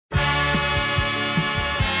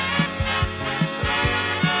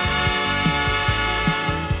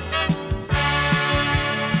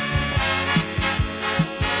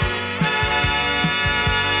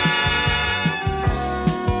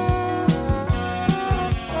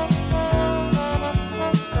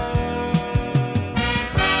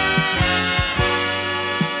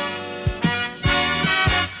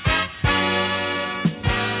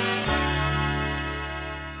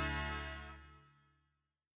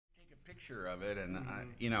picture of it, and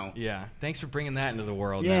Yeah, thanks for bringing that into the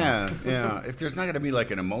world. Yeah, now. yeah. If there's not going to be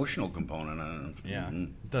like an emotional component on it. Yeah,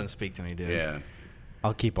 it doesn't speak to me, dude. Yeah.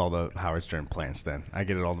 I'll keep all the Howard Stern plants then. I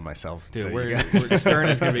get it all to myself. Dude, So Stern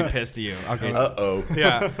is going to be pissed at you. Okay. Uh-oh.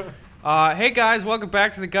 Yeah. Hey, guys, welcome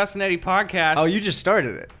back to the Gus and Eddy podcast. Oh, you just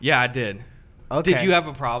started it. Yeah, I did. Okay. Did you have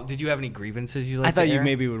a problem? Did you have any grievances you'd like I thought to you air?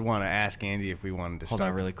 maybe would want to ask Andy if we wanted to Hold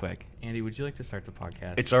start. on really quick. Andy, would you like to start the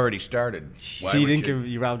podcast? It's already started. So you didn't give,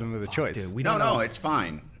 you robbed him with a choice. Dude, we No, don't know. it's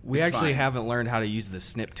fine. We It's actually fine. haven't learned how to use the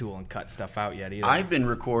snip tool and cut stuff out yet either. I've been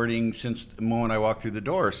recording since the moment I walked through the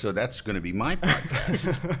door, so that's going to be my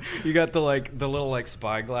podcast. You got the little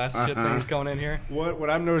spyglass shit things going in here. What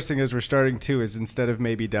I'm noticing as we're starting too is instead of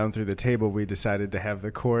maybe down through the table, we decided to have the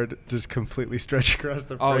cord just completely stretch across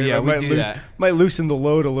the frame. Oh, yeah, we do that. Might loosen the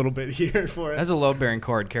load a little bit here for it. That's a load bearing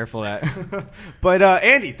cord. Careful of that. But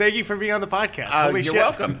Andy, thank you for being on the podcast. Holy You're shit.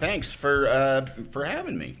 welcome. Thanks for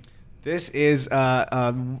having me. This is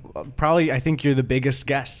probably, I think you're the biggest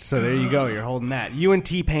guest, so there you go. You're holding that. You and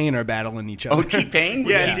T-Pain are battling each other. Oh, T-Pain?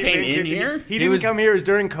 Was T-Pain in here? He didn't come here. It was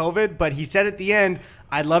during COVID, but he said at the end,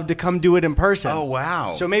 I'd love to come do it in person. Oh,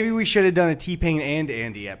 wow. So maybe we should have done a T-Pain and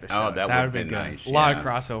Andy episode. Oh, that would have been good. nice. A lot yeah. of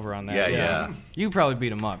crossover on that. Yeah. You probably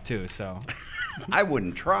beat him up too, so. I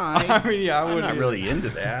wouldn't try. I mean, yeah, I I'm wouldn't not either. really into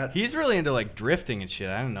that. He's really into drifting and shit.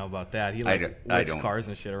 I don't know about that. He I whips don't. cars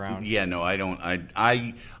and shit around. Yeah, no, I don't.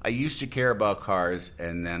 I used to care about cars,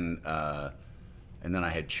 and then I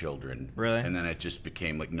had children. Really? And then it just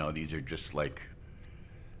became like, no, these are just like,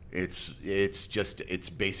 it's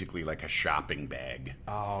basically like a shopping bag.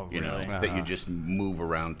 Oh, You know, really? that you just move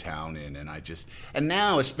around town in, and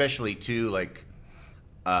now especially too like,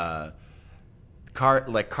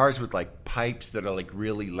 cars with like pipes that are like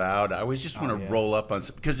really loud. I always just want to roll up on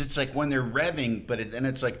some, because it's like when they're revving, but then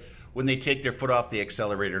it's like when they take their foot off the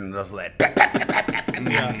accelerator and it does that.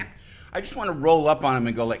 Yeah. I just want to roll up on them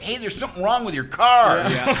and go like, "Hey, there's something wrong with your car.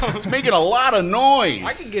 Yeah. It's making a lot of noise."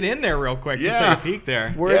 I can get in there real quick. Yeah. Just take a peek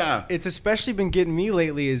there. Where it's especially been getting me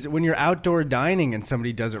lately is when you're outdoor dining and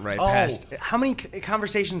somebody does it right past. How many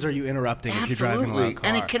conversations are you interrupting if you're driving a loud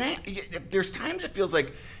car? And there's times it feels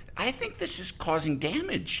like, I think this is causing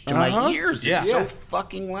damage to my ears. Yeah. It's so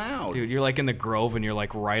fucking loud. Dude, you're like in the Grove and you're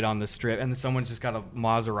like right on the strip, and then someone's just got a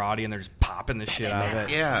Maserati and they're just popping the shit out of it.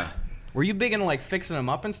 Yeah. Were you big into like fixing them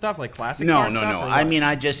up and stuff, like classic No. car stuff, or I what? mean,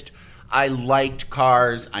 I liked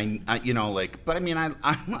cars. But I mean,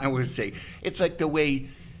 I would say it's like the way,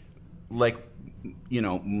 like,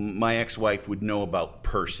 my ex-wife would know about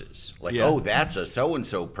purses. Like, Yeah. oh, that's a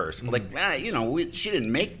so-and-so purse. Mm-hmm. Like, she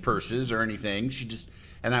didn't make purses or anything. She just,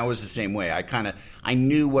 and I was the same way. I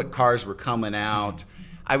knew what cars were coming out.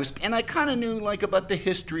 I kind of knew like about the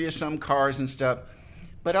history of some cars and stuff.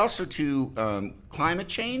 But also, too, climate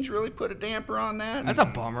change really put a damper on that. That's a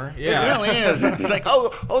bummer. It Yeah. really is. It's like,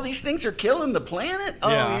 oh, these things are killing the planet?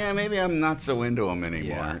 Oh, Yeah. yeah, maybe I'm not so into them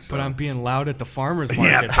anymore. Yeah. So. But I'm being loud at the farmer's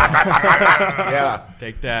market. Yeah.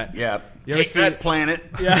 Take that. Yeah. You ever Take see- that, planet.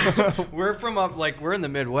 Yeah. We're from we're in the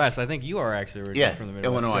Midwest. I think you are actually originally Yeah, from the Midwest.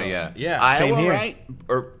 Illinois, too. yeah. Yeah. Iowa, Same here. right?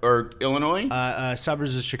 Or Illinois?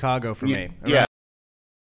 Suburbs of Chicago for me. Yeah.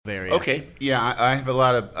 Area. Okay. Yeah, I have a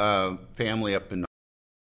lot of family up in...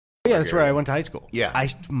 Yeah, that's where I went to high school. Yeah.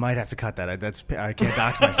 I might have to cut that. I can't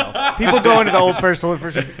dox myself. People go into the old personal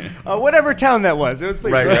information. Whatever town that was. It was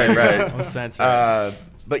Right. No sense.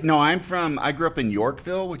 But no, I grew up in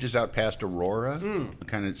Yorkville, which is out past Aurora,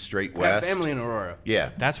 kind of straight I have west. family in Aurora.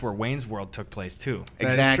 Yeah. That's where Wayne's World took place too. That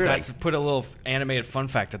is Exactly. true. That's put a little animated fun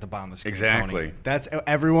fact at the bottom of the screen. Exactly. Tony. That's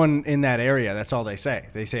everyone in that area. That's all they say.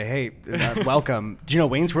 They say, "Hey, welcome." Do you know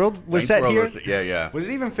Wayne's World was Wayne's set World here? was- yeah. Was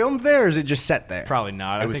it even filmed there, or is it just set there? Probably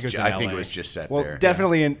not. I think it was in I think LA. it was just set Well, there.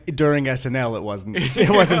 definitely during SNL, it wasn't. It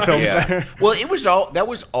wasn't filmed Yeah. there. Well, that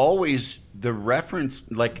was always the reference,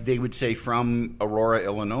 like they would say, from Aurora,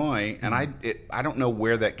 Illinois, and I don't know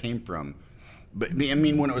where that came from, but I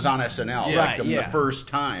mean when it was on SNL, Yeah. like Right, the yeah. first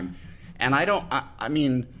time, and I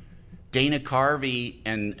mean Dana Carvey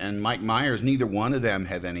and Mike Myers, neither one of them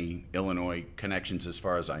have any Illinois connections as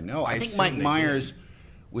far as I know. I think assume Mike they Myers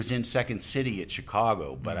was in Second City at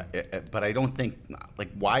Chicago, but I don't think, like,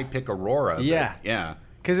 why pick Aurora? But, Yeah. yeah.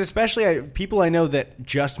 Because especially people I know that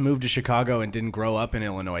just moved to Chicago and didn't grow up in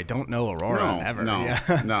Illinois don't know Aurora ever. No,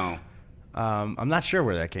 Yeah. no. I'm not sure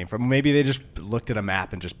where that came from. Maybe they just looked at a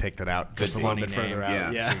map and just picked it out just a little funny bit further name.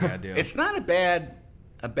 out. Yeah. You gotta do. It's not a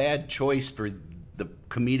bad choice for the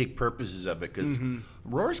comedic purposes of it, because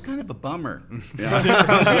Aurora's kind of a bummer.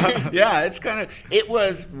 Yeah, it's kind of. It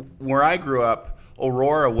was where I grew up.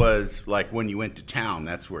 Aurora was like when you went to town.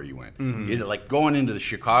 That's where you went. Like going into the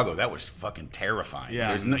Chicago, that was fucking terrifying.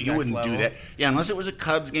 Yeah, you wouldn't level. do that. Yeah, unless it was a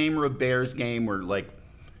Cubs game or a Bears game or like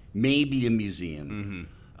maybe a museum.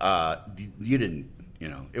 You didn't.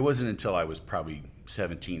 It wasn't until I was probably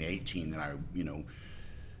 17, 18 that I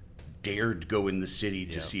dared go in the city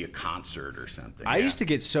to see a concert or something. I used to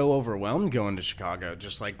get so overwhelmed going to Chicago,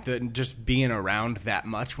 just being around that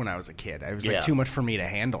much when I was a kid. It was like too much for me to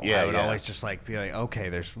handle. I would always just like be like, okay,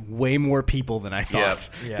 there's way more people than I thought.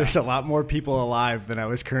 Yeah. There's a lot more people alive than I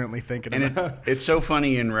was currently thinking about. It's so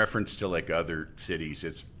funny in reference to like other cities.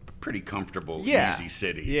 It's a pretty comfortable, easy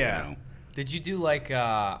city. Yeah. Did you do like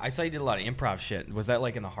I saw you did a lot of improv shit. Was that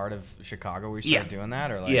like in the heart of Chicago where you started doing that,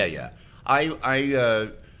 or like? Yeah.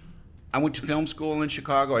 I went to film school in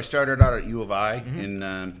Chicago. I started out at U of I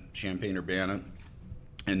in Champaign-Urbana,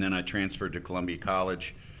 and then I transferred to Columbia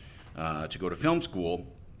College to go to film school,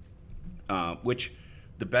 which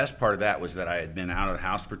the best part of that was that I had been out of the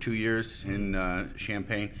house for 2 years in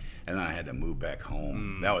Champaign, and then I had to move back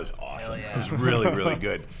home. That was awesome. It was really, really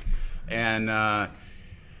good. And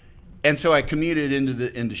so I commuted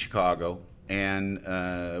into Chicago. And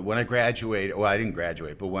when I graduated, well, I didn't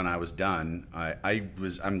graduate, but when I was done,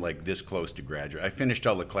 I'm like this close to graduate. I finished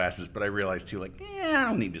all the classes, but I realized too, like, I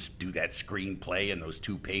don't need to do that screenplay and those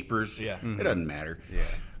 2 papers. Yeah. It doesn't matter. Yeah.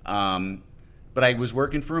 But I was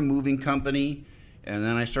working for a moving company, and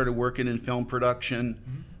then I started working in film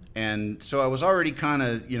production. And so I was already kind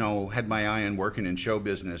of, had my eye on working in show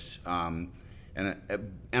business. And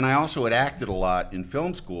I also had acted a lot in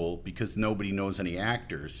film school because nobody knows any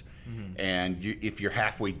actors. And if you're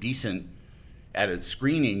halfway decent at a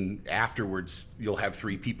screening afterwards, you'll have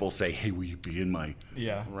 3 people say, "Hey, will you be in my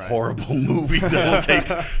horrible movie that'll take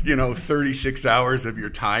 36 hours of your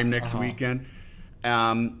time next weekend?"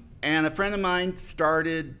 And a friend of mine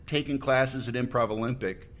started taking classes at Improv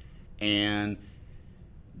Olympic, and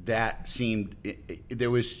that seemed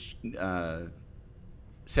there was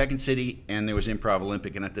Second City and there was Improv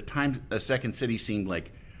Olympic, and at the time, Second City seemed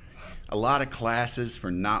like a lot of classes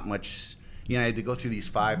for not much. I had to go through these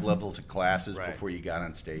 5 levels of classes before you got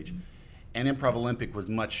on stage. And Improv Olympic was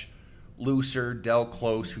much looser. Del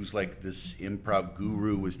Close, who's like this improv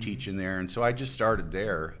guru, was teaching there. And so I just started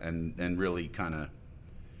there and really kind of,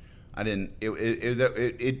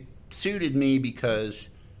 it suited me because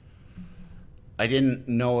I didn't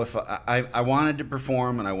know if I wanted to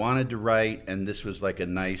perform and I wanted to write, and this was like a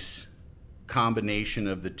nice combination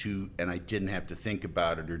of the 2, and I didn't have to think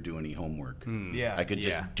about it or do any homework. Yeah, I could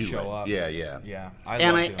just do show it. Up. Yeah.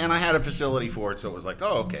 I had a facility for it, so it was like,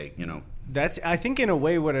 oh, okay, That's, I think, in a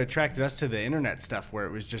way what attracted us to the internet stuff, where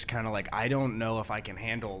it was just kind of like, I don't know if I can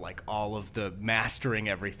handle like all of the mastering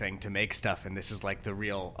everything to make stuff, and this is like the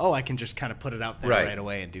real, I can just kind of put it out there right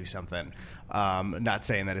away and do something. Not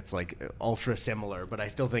saying that it's like ultra similar, but I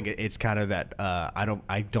still think it's kind of that.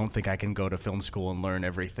 I don't think I can go to film school and learn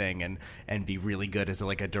everything and be really good as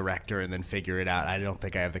like a director and then figure it out. I don't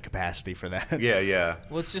think I have the capacity for that. Yeah.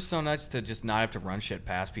 Well, it's just so nice to just not have to run shit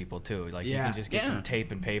past people too. Like you can just get some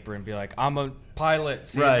tape and paper and be like, I'm a pilot.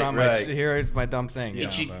 See, here's my dumb thing.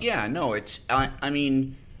 I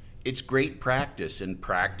mean, it's great practice, and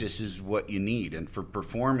practice is what you need. And for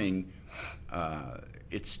performing,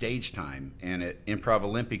 it's stage time. And at Improv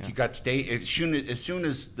Olympic, you got stage. As soon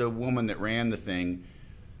as the woman that ran the thing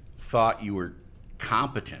thought you were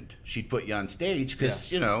competent, she'd put you on stage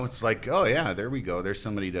because it's like, oh yeah, there we go. There's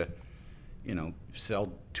somebody to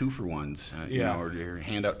sell 2-for-1s, or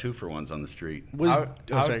hand out 2-for-1s on the street. I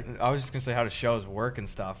was just gonna say, how do shows work and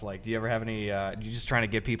stuff? Like, do you ever have any? You just trying to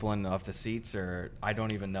get people in off the seats, or I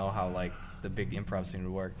don't even know how like the big improv scene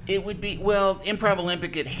would work. It would be Improv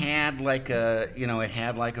Olympic. It had like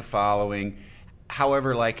a following.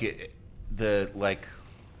 However, the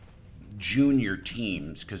junior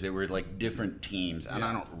teams, because there were like different teams, and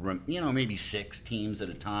I don't maybe 6 teams at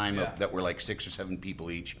a time that were like 6 or 7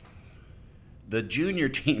 people each. The junior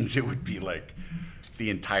teams, it would be like the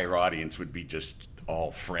entire audience would be just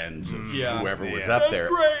all friends of whoever was up there.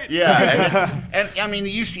 That's great. Yeah, and I mean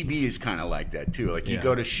the UCB is kind of like that too. Like you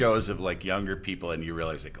go to shows of like younger people and you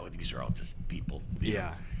realize like, oh, these are all just people.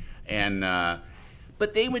 Yeah, and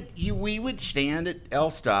but we would stand at L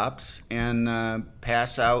stops and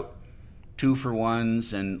pass out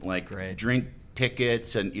 2-for-1s and like drink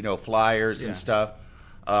tickets and flyers and stuff.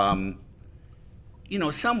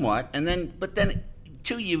 Somewhat, but then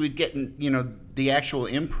too, you would get the actual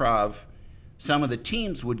improv. Some of the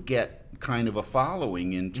teams would get kind of a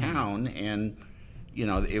following in town, and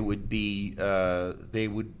it would be they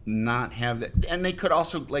would not have that, and they could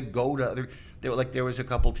also like go to other. There was a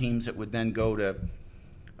couple teams that would then go to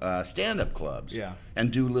stand-up clubs, Yeah.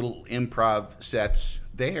 and do little improv sets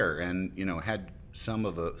there, and had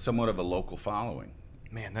somewhat of a local following.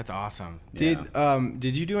 Man, that's awesome.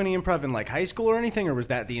 Did you do any improv in like high school or anything, or was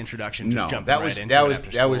that the introduction? Just No, jumping that right was into that it was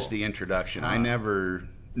after that was school? the introduction. I never.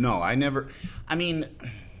 I mean,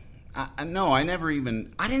 I never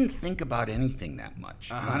even. I didn't think about anything that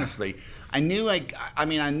much. Honestly, I knew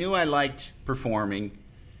I liked performing.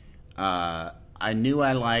 I knew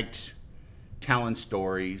I liked telling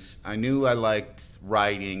stories. I knew I liked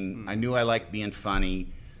writing. I knew I liked being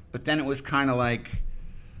funny. But then it was kind of like,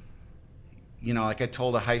 like I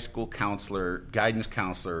told a high school guidance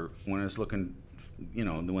counselor, when I was looking,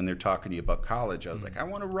 when they're talking to you about college, I was like, I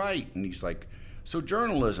want to write. And he's like, so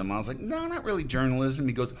journalism. I was like, no, not really journalism.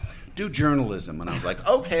 He goes, do journalism. And I was like,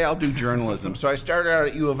 okay, I'll do journalism. So I started out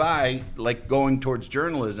at U of I, like going towards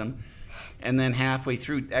journalism. And then halfway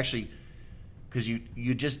through, actually, because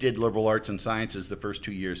you just did liberal arts and sciences the first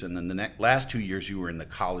 2 years, and then the last 2 years you were in the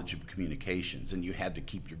College of Communications, and you had to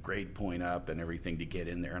keep your grade point up and everything to get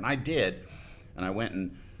in there. And I did. And I went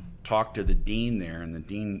and talked to the dean there, and the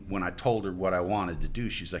dean, when I told her what I wanted to do,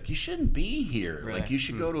 she's like, you shouldn't be here. Really? Like, you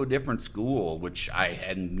should go to a different school, which I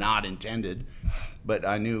had not intended. But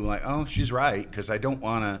I knew, like, oh, she's right, because I don't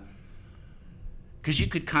want to... Because you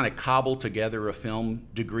could kind of cobble together a film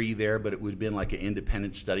degree there, but it would have been like an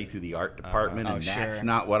independent study through the art department, and that's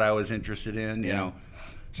not what I was interested in, you know.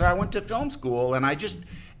 So I went to film school, and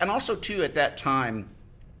and also, too, at that time,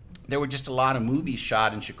 there were just a lot of movies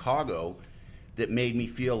shot in Chicago that made me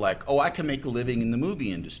feel like, oh, I can make a living in the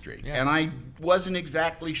movie industry. Yeah. And I wasn't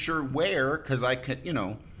exactly sure where, because I could,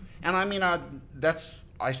 and I mean,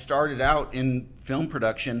 I started out in film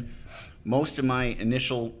production. Most of my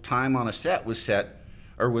initial time on a set was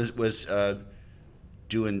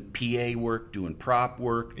doing PA work, doing prop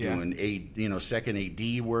work, doing second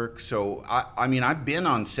AD work. So I mean, I've been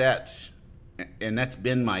on sets, and that's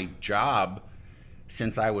been my job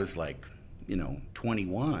since I was like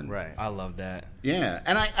 21. Right. I love that. Yeah,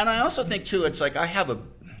 and I also think too, it's like I have a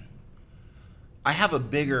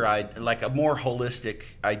bigger, like a more holistic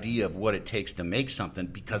idea of what it takes to make something,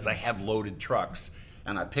 because I have loaded trucks.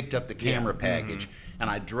 And I picked up the camera package, and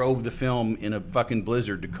I drove the film in a fucking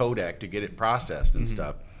blizzard to Kodak to get it processed and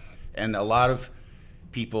stuff. And a lot of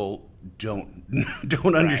people don't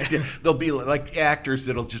understand. They'll be like actors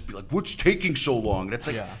that'll just be like, "What's taking so long?" And it's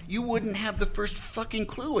like, you wouldn't have the first fucking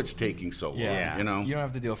clue it's taking so long. You know, you don't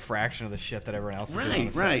have to do a fraction of the shit that everyone else is doing.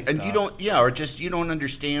 Right. And you don't, or just you don't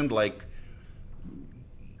understand like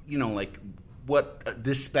what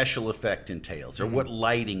this special effect entails, or what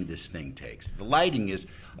lighting this thing takes. The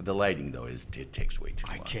lighting though it takes way too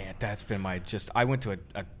long. I can't. That's been I went to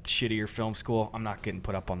a shittier film school. I'm not getting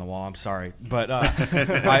put up on the wall. I'm sorry, but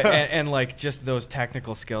and like just those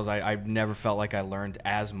technical skills, I've never felt like I learned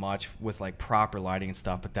as much with like proper lighting and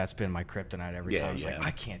stuff. But that's been my kryptonite every time. It's like,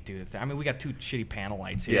 I can't do this. I mean, we got 2 shitty panel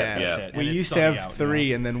lights here. That's it. We and used to have out,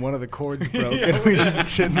 3, and then one of the cords broke, and we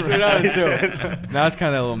just didn't realize it. Now it's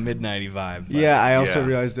kind of that little midnighty vibe. But. Yeah, I also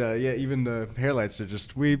realized, even the hair lights are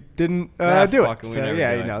just, we didn't do it.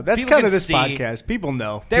 So, that's kind of this podcast. People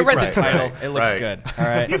know. They read the title. It looks good. All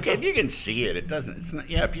right. You can see it. It doesn't. It's not.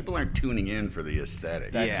 Yeah, people aren't tuning in for the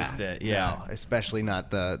aesthetic. That's just it. Yeah. No, especially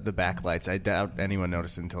not the backlights. I doubt anyone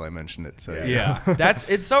noticed until I mentioned it. So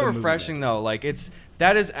it's so refreshing though. Like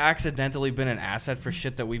that has accidentally been an asset for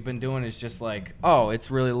shit that we've been doing. Is just like, oh,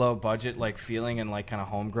 it's really low budget, like feeling and like kind of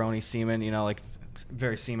homegrown-y semen. Like.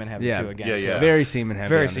 Very semen heavy too. Again, very semen heavy.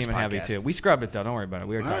 Very semen heavy too. We scrub it though. Don't worry about it.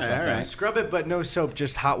 We were talking about that. Scrub it, but no soap,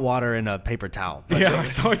 just hot water and a paper towel.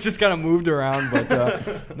 So it's just kind of moved around,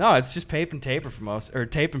 but no, it's just tape and paper for most of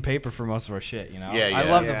our shit. I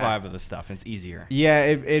love the vibe of the stuff. It's easier. Yeah,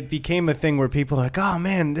 it became a thing where people are like, oh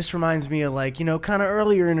man, this reminds me of like kind of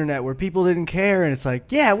earlier internet where people didn't care, and it's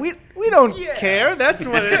like, we don't care. That's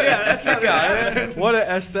what it is. That's how it What an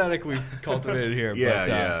aesthetic we've cultivated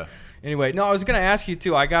here. Anyway, no, I was going to ask you,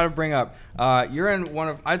 too. I got to bring up, you're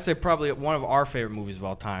in I'd say probably one of our favorite movies of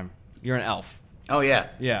all time. You're an Elf. Oh, yeah.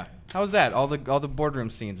 Yeah. How was that? All the boardroom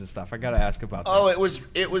scenes and stuff. I got to ask about that. Oh, it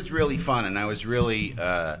was really fun, and I was really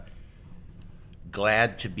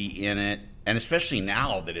glad to be in it. And especially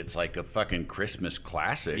now that it's like a fucking Christmas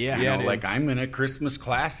classic. Like I'm in a Christmas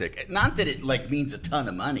classic. Not that it like means a ton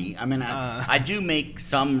of money. I mean, I do make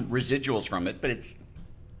some residuals from it, but it's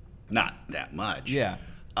not that much. Yeah.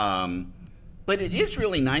 But it is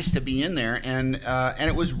really nice to be in there, and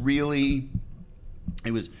it was really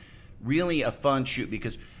a fun shoot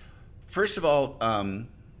because, first of all, an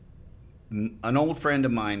old friend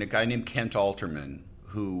of mine, a guy named Kent Alterman,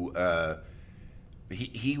 who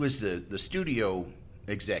he was the studio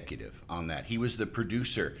executive on that. He was the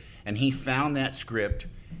producer, and he found that script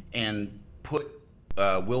and put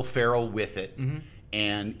Will Ferrell with it.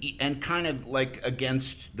 And kind of like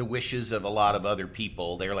against the wishes of a lot of other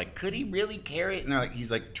people. They're like, could he really carry it? And they're like, he's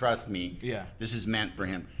like, trust me, this is meant for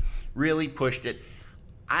him. Really pushed it.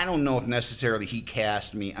 I don't know if necessarily he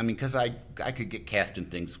cast me. I mean, because I could get cast in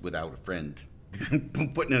things without a friend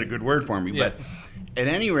putting in a good word for me. Yeah. But at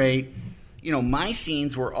any rate, you know, my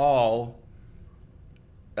scenes were all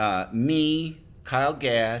me, Kyle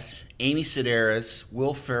Gass, Amy Sedaris,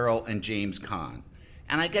 Will Ferrell, and James Caan.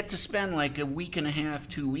 And I get to spend like a week and a half,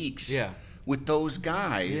 2 weeks with those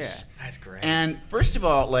guys. Yeah, that's great. And first of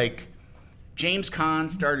all, like, James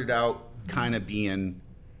Caan started out kind of being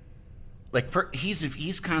like,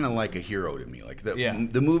 he's kind of like a hero to me. Like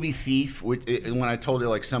the movie Thief, when I told you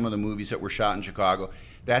like some of the movies that were shot in Chicago,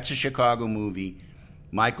 that's a Chicago movie.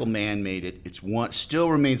 Michael Mann made it.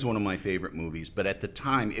 Still remains one of my favorite movies. But at the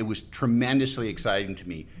time, it was tremendously exciting to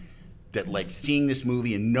me. That like seeing this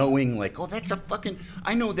movie and knowing like, oh, that's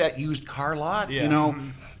I know that used car lot, you know,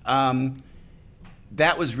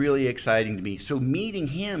 that was really exciting to me. So meeting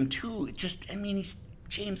him too, he's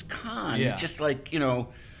James Caan. He's just like,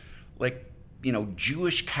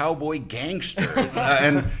 Jewish cowboy gangster.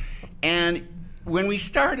 And when we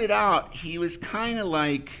started out, he was kind of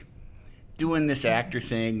like doing this actor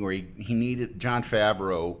thing where he needed, Jon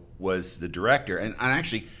Favreau was the director. And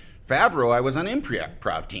actually, Favreau, I was on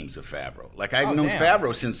improv teams with Favreau. Like, I've known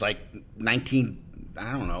Favreau since, like,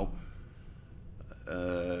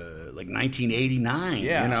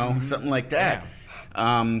 1989, something like that.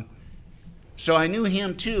 So I knew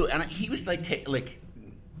him, too. And he was,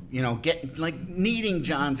 needing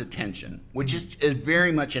John's attention, which is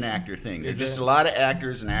very much an actor thing. There's just a lot of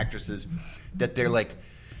actors and actresses that they're like,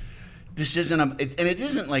 this isn't it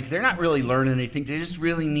isn't like they're not really learning anything. They just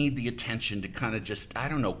really need the attention to kind of just, I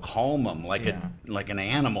don't know, calm them like an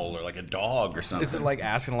animal or like a dog or something. Is it like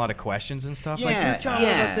asking a lot of questions and stuff? Yeah, like, John,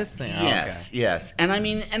 what about this thing? Yes. And I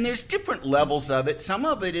mean, and there's different levels of it. Some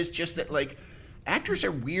of it is just that like actors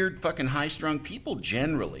are weird fucking high-strung people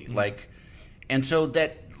generally. Like, and so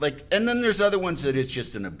that like, and then there's other ones that it's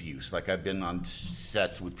just an abuse. Like I've been on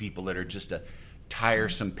sets with people that are just a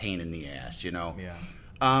tiresome pain in the ass, you know? Yeah.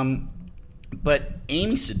 But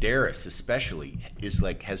Amy Sedaris especially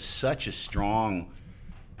has such a strong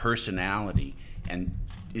personality and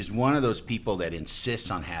is one of those people that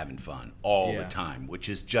insists on having fun all the time, which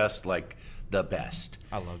is just like the best.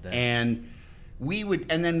 I love that. And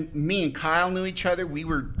then me and Kyle knew each other.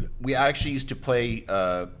 We actually used to play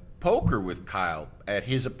poker with Kyle at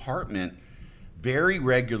his apartment very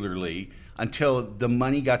regularly until the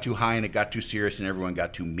money got too high and it got too serious and everyone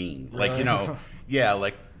got too mean. Like, you know,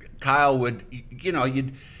 like Kyle would, you know,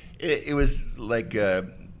 it was like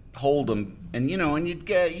Hold'em, and you know, and you'd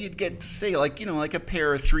get say like, you know, like a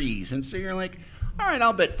pair of threes, and so you're like, all right,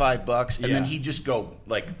 I'll bet $5, and then he'd just go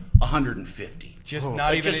like 150. Just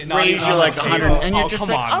raise you like 100, and you're just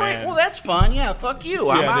like, all right, well that's fun, yeah, fuck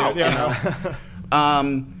you, I'm out, you know.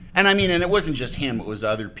 And I mean, and it wasn't just him; it was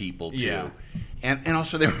other people too, and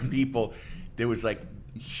also there were people. There was like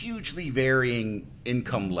hugely varying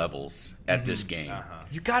income levels at this game.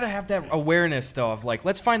 You got to have that awareness, though, of like,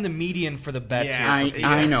 let's find the median for the bets. Yeah,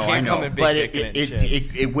 I know, but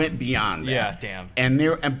it went beyond that. Yeah,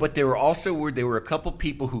 damn. But there were a couple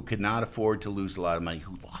people who could not afford to lose a lot of money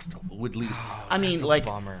who would lose. I mean, like,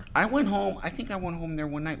 bummer. I went home there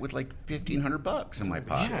one night with like $1,500 in my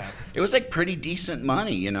pocket. Yeah. It was like pretty decent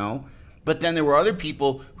money, you know. But then there were other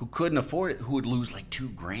people who couldn't afford it who would lose like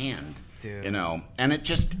 $2,000. Dude. You know, and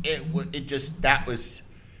that was,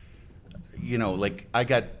 you know, like I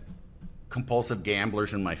got compulsive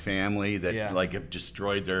gamblers in my family that like have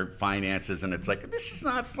destroyed their finances, and it's like, this is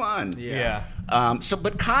not fun. Yeah.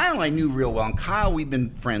 But Kyle I knew real well, and Kyle we've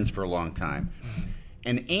been friends for a long time,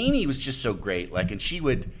 and Amy was just so great, like, and she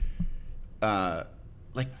would,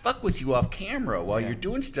 like fuck with you off camera while you're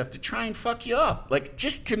doing stuff to try and fuck you up, like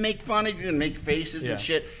just to make fun of you and make faces and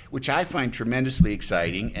shit, which I find tremendously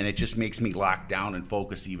exciting, and it just makes me lock down and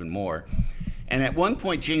focus even more. And at one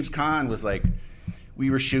point, James Caan was like, we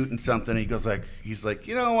were shooting something. And he's like,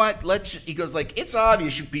 you know what? He goes like, it's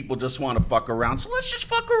obvious you people just want to fuck around, so let's just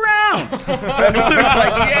fuck around. And we were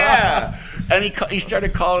like, yeah. And he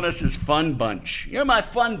started calling us his fun bunch. You're my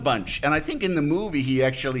fun bunch. And I think in the movie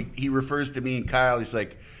he refers to me and Kyle. He's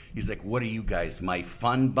like, what are you guys, my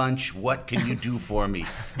fun bunch? What can you do for me?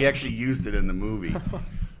 He actually used it in the movie.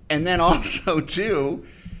 And then also too,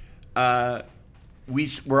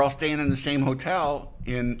 we're all staying in the same hotel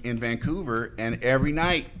in Vancouver, and every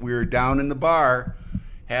night we were down in the bar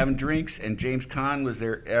having drinks, and James Caan was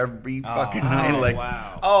there every fucking night. Like,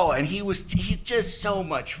 wow. Oh, and he's just so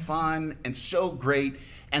much fun and so great,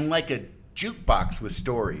 and like a jukebox with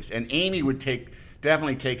stories. And Amy would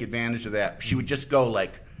definitely take advantage of that. She would just go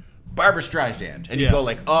like Barbra Streisand, and you go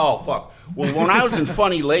like, oh fuck. Well, when I was in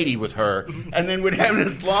Funny Lady with her, and then would have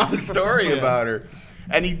this long story about her,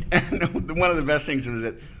 and one of the best things was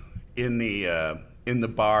that in the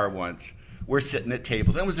bar once. We're sitting at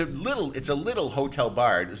tables, and it's a little hotel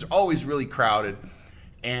bar. It's always really crowded,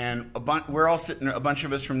 and we're all sitting. A bunch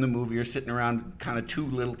of us from the movie are sitting around kind of two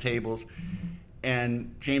little tables,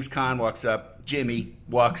 and James Caan walks up. Jimmy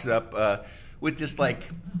walks up with this like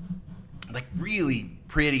really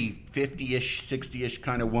pretty 50-ish, 60-ish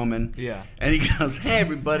kind of woman. Yeah. And he goes, "Hey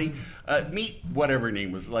everybody, meet whatever her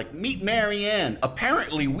name was. Like meet Marianne.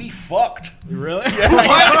 Apparently we fucked." Really?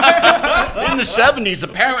 Yeah. In the 70s,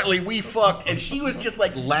 apparently we fucked, and she was just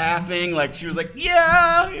like laughing, like she was like,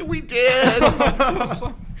 "Yeah, we did."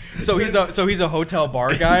 So he's a hotel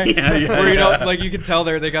bar guy. Yeah, where like you can tell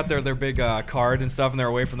they got their big card and stuff, and they're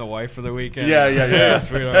away from the wife for the weekend. Yeah.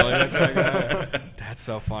 Sweet. Like that guy. That's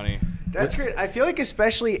so funny. That's great. I feel like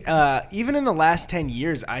especially even in the last 10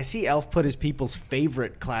 years, I see Elf put as people's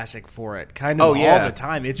favorite classic for it kind of all the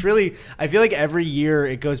time. It's really, I feel like every year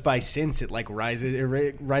it goes by since it like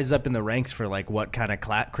rises up in the ranks for like what kind of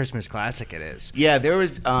Christmas classic it is. Yeah,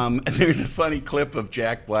 there's a funny clip of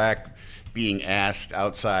Jack Black being asked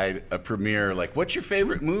outside a premiere, like, "What's your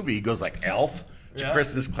favorite movie?" He goes like, "Elf. It's a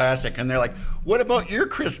Christmas classic." And they're like, "What about your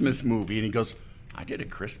Christmas movie?" And he goes, "I did a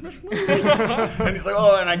Christmas movie?" And he's like,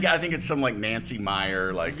 "Oh," and I think it's some like Nancy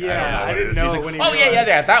Meyer, like, I didn't know when he "Oh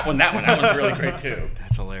yeah, that one. That one's really great too."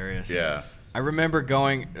 That's hilarious. Yeah. I remember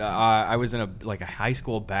going. I was in a high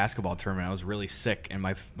school basketball tournament. I was really sick, and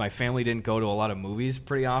my family didn't go to a lot of movies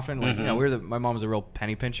pretty often. Like my mom was a real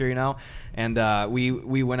penny pincher, and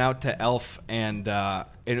we went out to Elf, and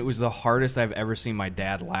it was the hardest I've ever seen my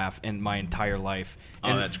dad laugh in my entire life.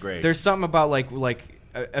 And that's great. There's something about like.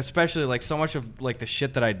 Especially like so much of like the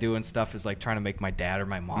shit that I do and stuff is like trying to make my dad or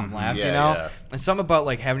my mom laugh, Yeah. And something about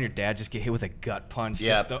like having your dad just get hit with a gut punch,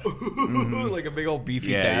 like a big old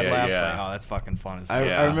beefy dad laugh. Yeah. Like, oh, that's fucking fun. As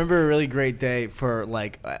I remember a really great day for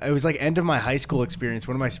like it was like end of my high school experience.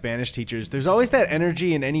 One of my Spanish teachers. There's always that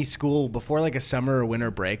energy in any school before like a summer or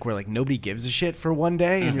winter break where like nobody gives a shit for one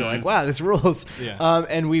day, and you're like, wow, this rules. Yeah.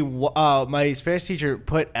 And my Spanish teacher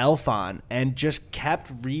put Elf on and just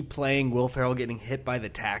kept replaying Will Ferrell getting hit by the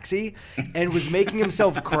taxi and was making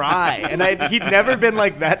himself cry, and he'd never been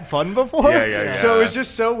like that fun before. So it was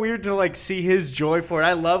just so weird to like see his joy for it.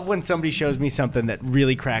 I love when somebody shows me something that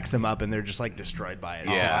really cracks them up and they're just like destroyed by it.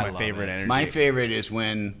 It's my favorite energy. My favorite is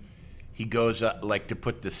when he goes up like to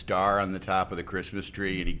put the star on the top of the Christmas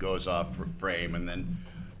tree, and he goes off frame and then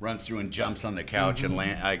runs through and jumps on the couch and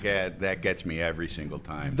that gets me every single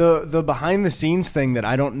time. The behind the scenes thing that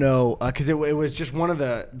I don't know, because it was just one of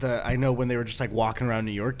the I know when they were just like walking around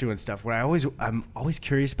New York doing stuff. Where I'm always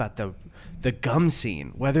curious about the gum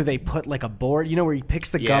scene, whether they put like a board, where he picks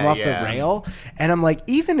the gum off the rail, and I'm like,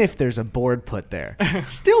 even if there's a board put there,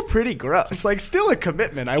 still pretty gross. Like still a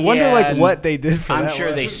commitment. I wonder like what they did for that. I'm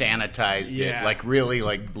sure they sanitized it, like really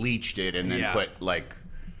like bleached it, and then put like.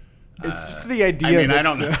 It's just the idea. I mean, I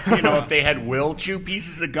don't know, if they had Will chew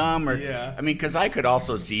pieces of gum or. I mean, because I could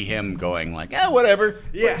also see him going like, whatever,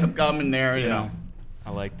 put some gum in there, you know. I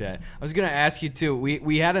like that. I was gonna ask you too.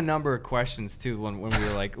 We had a number of questions too when we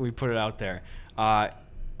were like we put it out there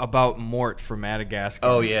about Mort from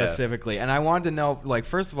Madagascar specifically, and I wanted to know, like,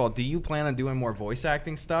 first of all, do you plan on doing more voice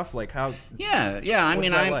acting stuff? Like how? Yeah. I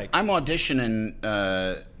mean, I'm auditioning.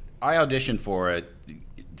 I audition for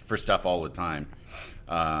stuff all the time.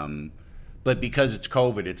 But because it's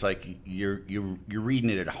COVID, it's like you're reading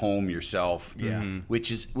it at home yourself,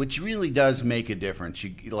 which really does make a difference.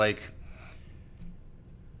 You like,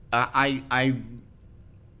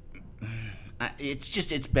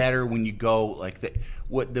 it's better when you go like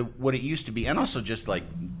what it used to be, and also just like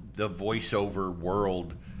the voiceover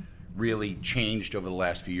world really changed over the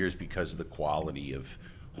last few years because of the quality of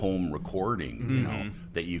home recording,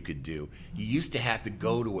 that you could do. You used to have to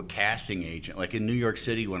go to a casting agent, like in New York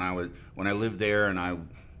City when I lived there and I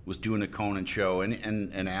was doing a Conan show,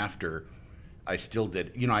 and after I still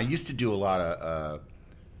did. I used to do a lot of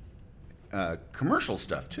commercial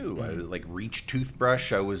stuff too. Like Reach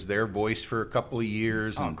toothbrush, I was their voice for a couple of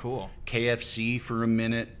years. Oh, cool. KFC for a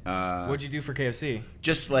minute. What'd you do for KFC?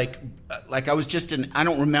 Just like I was just in. I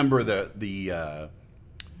don't remember the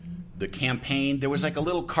campaign. There was like a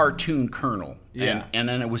little cartoon colonel, and then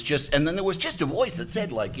there was just a voice that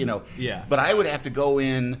said like, But I would have to go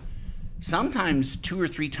in sometimes 2 or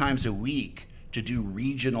 3 times a week to do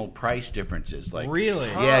regional price differences. Like really?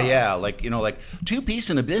 Yeah. Like, like 2 piece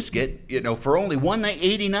and a biscuit, for only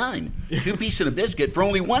 $1.89. 2 piece and a biscuit for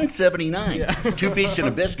only $1.79. Yeah. 2 piece and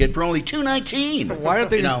a biscuit for only $2.19. Why don't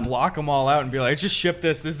they just block them all out and be like, just ship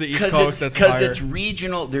this. This is the East Coast. That's because higher. it's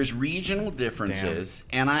regional. There's regional differences,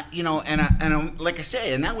 and I'm like I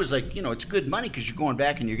say, and that was like, it's good money because you're going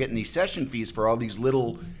back and you're getting these session fees for all these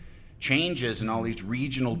little changes and all these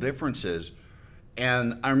regional differences.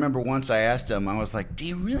 And I remember once I asked him, I was like, do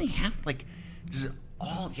you really have, like, you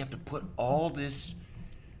have to put all this,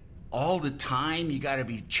 all the time, you got to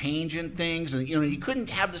be changing things, and you couldn't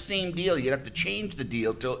have the same deal. You'd have to change the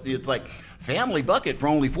deal till it's like family bucket for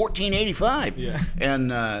only $14.85. Yeah.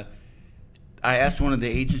 And I asked one of the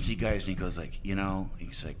agency guys, and he goes like,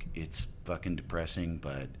 he's like, it's fucking depressing,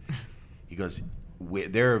 but he goes,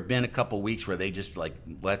 there have been a couple weeks where they just like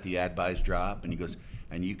let the ad buys drop, and he goes,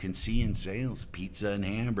 and you can see in sales pizza and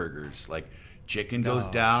hamburgers, like chicken goes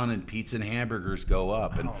down and pizza and hamburgers go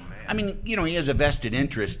up. And I mean, he has a vested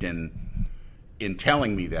interest in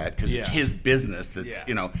telling me that because it's his business. That's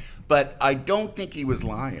but I don't think he was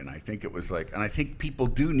lying. I think it was like, and I think people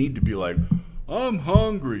do need to be like, I'm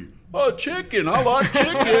hungry. Oh, chicken! I like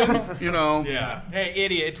chicken. Yeah. Hey,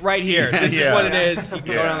 idiot! It's right here. This is what it is. You can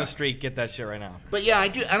go down the street, get that shit right now. But yeah, I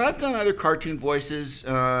do, and I've done other cartoon voices.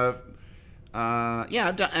 I've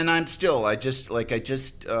done, and I'm still. I just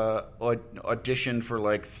auditioned for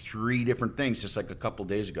like 3 different things just like a couple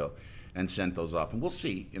days ago, and sent those off, and we'll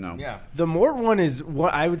see. Yeah. The Mort one is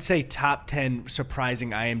what I would say top 10 surprising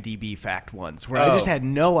IMDb fact ones, where I just had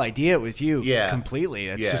no idea it was you. Completely.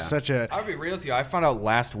 It's just such a. I'll be real with you. I found out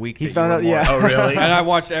last week. He found out. Yeah. Oh, really? And I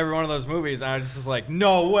watched every one of those movies, and I just was like,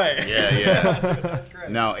 no way. Yeah. That's great.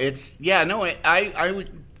 No, it's no.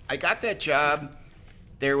 I got that job.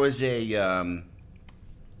 There was a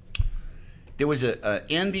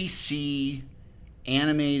NBC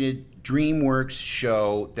animated DreamWorks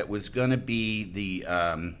show that was going to be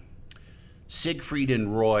the Siegfried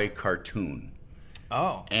and Roy cartoon.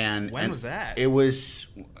 Oh. And when was that?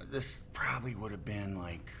 This probably would have been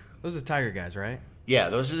like. Those are the Tiger guys, right? Yeah,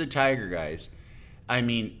 those are the Tiger guys. I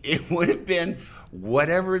mean, it would have been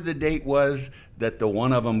whatever the date was that the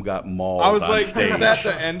one of them got mauled. I was on like, stage. is that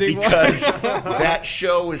the ending? Because that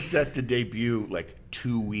show was set to debut like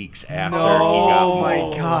 2 weeks after he got mauled. Oh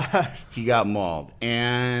my god! He got mauled,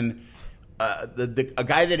 and a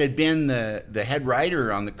guy that had been the head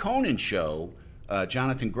writer on the Conan show,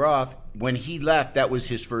 Jonathan Groff, when he left, that was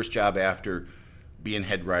his first job after being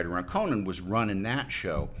head writer on Conan, was running that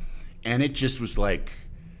show, and it just was like,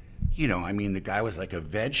 I mean, the guy was like a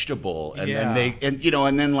vegetable, and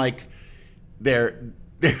then like they're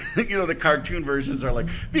the cartoon versions are like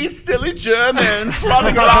these silly Germans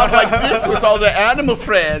running around like this with all the animal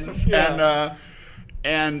friends,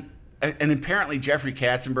 and apparently Jeffrey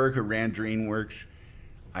Katzenberg, who ran DreamWorks,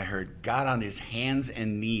 I heard, got on his hands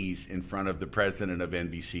and knees in front of the president of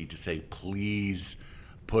NBC to say, please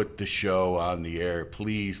put the show on the air.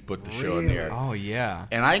 Please put the show on the air. Oh yeah.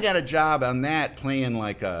 And I got a job on that playing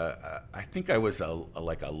like I think I was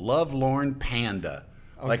like a lovelorn panda.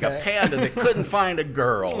 Okay. Like a panda that couldn't find a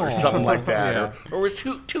girl or something like that, Yeah. or was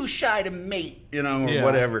too shy to mate, or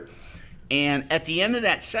whatever. And at the end of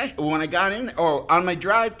that session, when I got in, or on my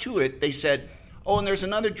drive to it, they said, oh, and there's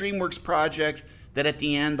another DreamWorks project that at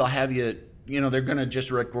the end they'll have you, they're going to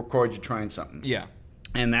just record you trying something. Yeah.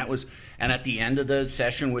 And at the end of the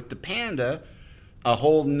session with the panda, a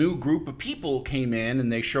whole new group of people came in,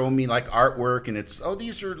 and they showed me like artwork, and it's,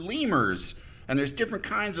 these are lemurs. And there's different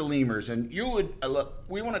kinds of lemurs, and we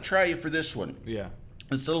want to try you for this one. Yeah.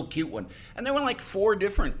 This little cute one. And there were like 4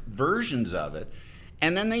 different versions of it.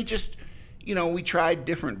 And then they just, we tried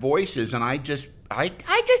different voices, and I just did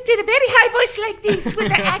a very high voice like this with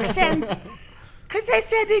an accent. Because they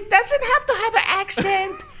said it doesn't have to have an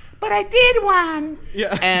accent, but I did one.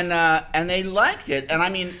 Yeah. And they liked it. And I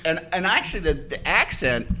mean, and actually the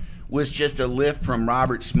accent was just a lift from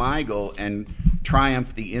Robert Smigel and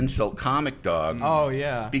Triumph the Insult Comic Dog. Oh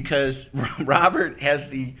yeah. Because Robert has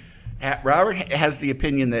the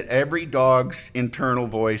opinion that every dog's internal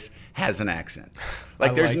voice has an accent.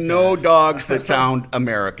 Like there's no dogs that sound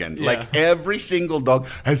American. Yeah. Like every single dog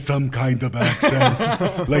has some kind of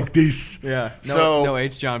accent like this. Yeah. No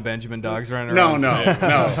H. John Benjamin dogs running around. No.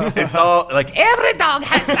 It's all like every dog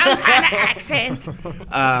has some kind of accent.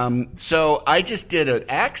 So I just did an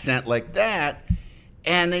accent like that,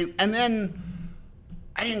 and then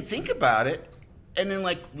I didn't think about it. And then,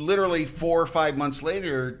 like, literally 4 or 5 months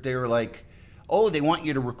later, they were like, oh, they want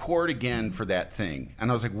you to record again for that thing.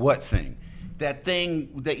 And I was like, what thing? That thing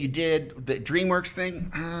that you did, the DreamWorks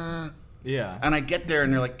thing? Yeah. And I get there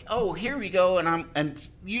and they're like, oh, here we go. And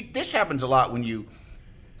this happens a lot when you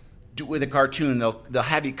do with a cartoon. They'll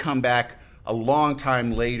have you come back a long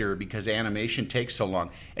time later because animation takes so long,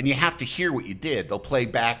 and you have to hear what you did. They'll play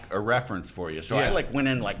back a reference for you. So I went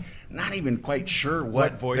in not even quite sure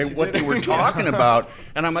what they were talking about,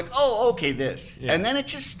 and I'm like, oh, okay, this. Yeah. And then it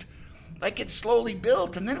just it slowly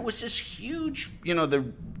built, and then it was this huge,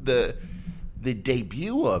 the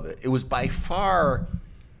debut of it. It was by far,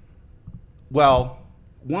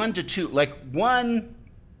 1 to 2, one.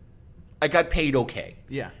 I got paid okay.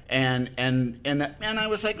 Yeah. And I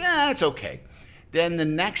was like, it's okay. Then the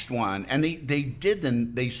next one, and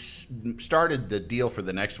they started the deal for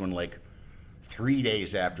the next one 3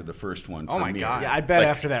 days after the first one. Oh my God. Yeah, I bet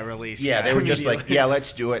after that release. Yeah, they were just like, yeah,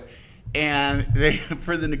 let's do it. And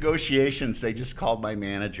for the negotiations, they just called my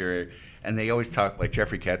manager, and they always talk, like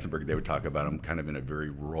Jeffrey Katzenberg, they would talk about him kind of in a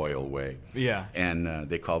very royal way. Yeah. And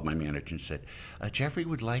they called my manager and said, Jeffrey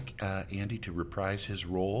would like Andy to reprise his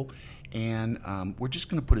role, and we're just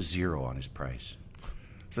going to put a 0 on his price.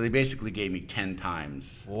 So they basically gave me 10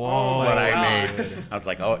 times what I made. I was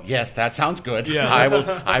like, oh, yes, that sounds good. Yeah.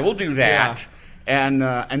 I will do that.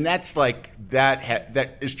 Yeah. And that's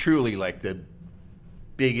that is truly the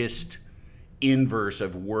biggest inverse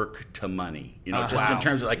of work to money, in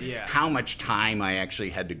terms of how much time I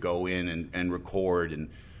actually had to go in and record, and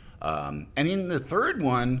in the third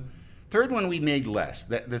one we made less.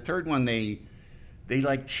 The third one they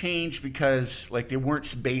changed because they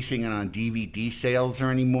weren't basing it on DVD sales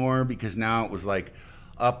or anymore, because now it was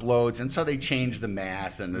uploads, and so they changed the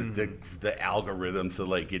math and the algorithm so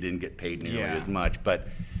you didn't get paid nearly as much. But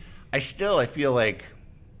I feel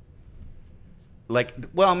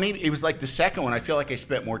maybe it was the second one. I feel like I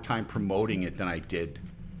spent more time promoting it than I did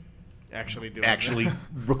actually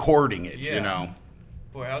recording it.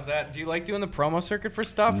 Boy, how's that? Do you like doing the promo circuit for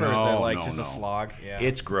stuff, or is it just a slog? Yeah.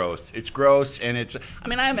 It's gross, and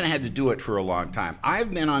I haven't had to do it for a long time.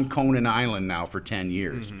 I've been on Conan Island now for 10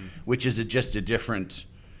 years, which is just a different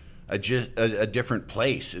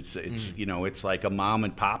place. It's it's like a mom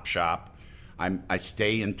and pop shop. I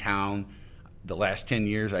stay in town. The last 10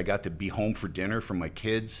 years, I got to be home for dinner for my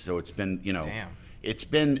kids. So it's been,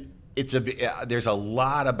 there's a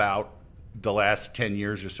lot about the last 10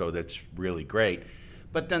 years or so that's really great.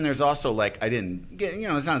 But then there's also I didn't get,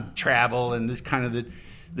 it's not travel and this kind of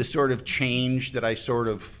the sort of change that I sort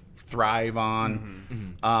of thrive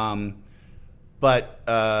on. But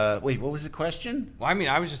wait, what was the question? Well,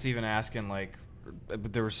 I was just even asking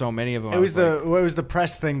but there were so many of them. It was the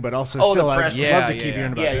press thing, but also still, I'd love to keep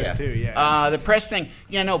hearing about this too. Yeah. The press thing.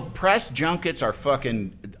 Press junkets are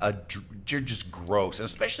fucking. They're just gross,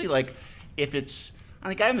 especially if it's.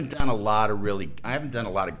 I haven't done a lot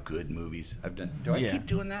of good movies. Do I keep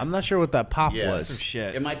doing that? I'm not sure what that pop was. Some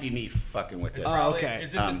shit. It might be me fucking with this. Oh, okay.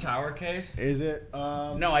 Is it the tower case? Is it?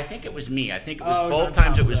 No, I think it was me. I think it was both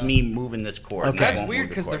times it was me moving this cord. Okay. That's weird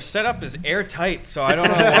because their setup is airtight, so I don't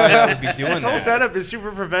know why I would be doing that. This whole setup is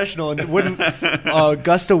super professional, and it wouldn't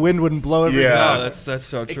gust of wind wouldn't blow everything. Yeah, no, that's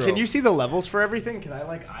so true. Can you see the levels for everything? Can I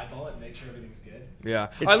eyeball it and make sure everything's good? Yeah,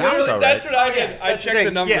 that's what I did. I checked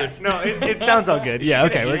the numbers. Yeah, no, it sounds all good. Yeah,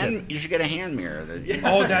 okay, we're good. You should get a hand mirror.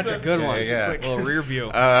 Oh, that's a good one. Yeah, little rear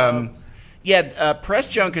view. Press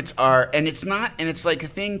junkets are, and it's a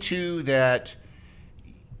thing too that,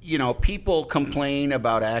 people complain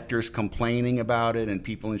about actors complaining about it, and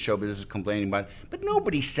people in show business complaining about it, but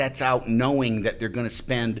nobody sets out knowing that they're going to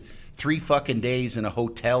spend 3 fucking days in a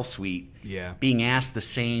hotel suite being asked the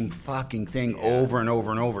same fucking thing over and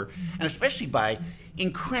over and over. And especially by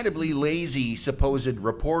incredibly lazy supposed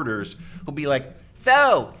reporters who'll be like,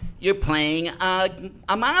 so, you're playing a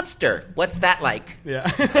mobster. What's that like?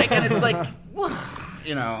 Yeah. And it's like, Or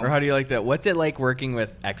how do you like that? What's it like working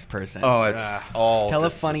with X person? Oh, it's all. Tell a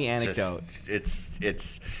funny anecdote.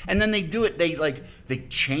 It's, and then they do it. They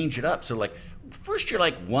change it up. So first you're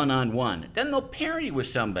one-on-one. Then they'll pair you with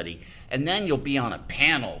somebody, and then you'll be on a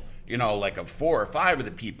panel. Of 4 or 5 of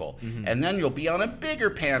the people, and then you'll be on a bigger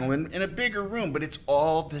panel in a bigger room. But it's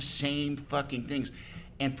all the same fucking things.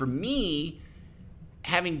 And for me,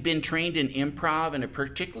 having been trained in improv, and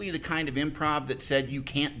particularly the kind of improv that said you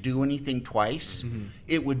can't do anything twice,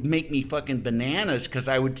 it would make me fucking bananas, because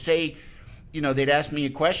I would say, they'd ask me a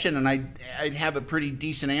question and I'd have a pretty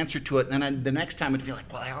decent answer to it, and then the next time I'd feel like,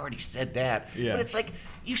 well, I already said that. Yeah. But it's like,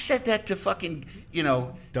 you said that to fucking,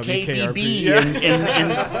 KBB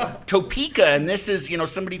in Topeka, and this is,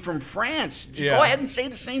 somebody from France. Go ahead and say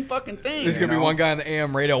the same fucking thing. There's going to be one guy on the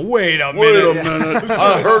AM radio. Wait a minute.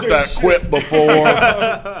 I heard that quip before.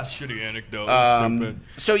 Shitty anecdote.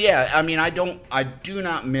 So, I do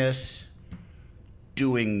not miss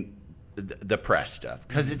doing the press stuff,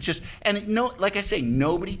 because it's just, and no, like I say,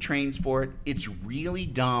 nobody trains for it. It's really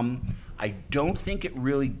dumb. I don't think it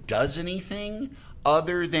really does anything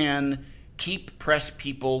other than keep press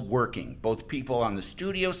people working, both people on the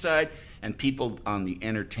studio side and people on the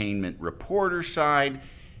entertainment reporter side.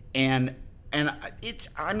 And it's,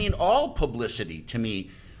 I mean, all publicity to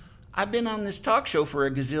me. I've been on this talk show for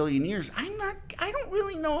a gazillion years. I don't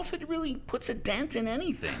really know if it really puts a dent in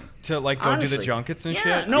anything. To like go do the junkets and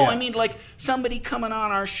shit? No, I mean, like somebody coming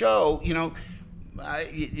on our show,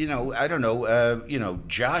 I don't know,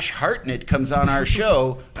 Josh Hartnett comes on our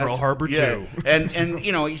show. Pearl Harbor 2. And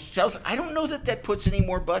he tells, I don't know that puts any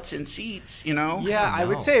more butts in seats, Yeah, I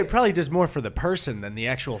would say it probably does more for the person than the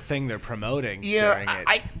actual thing they're promoting during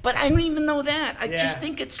it. But I don't even know that. I just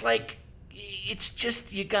think it's like, it's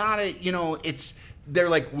just, you gotta, they're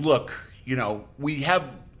like, look, we have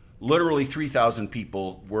literally 3,000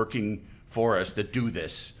 people working for us that do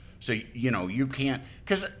this. So, you can't,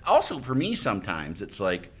 because also for me sometimes it's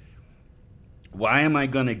like, why am I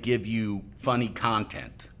going to give you funny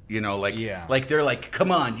content? Like they're like,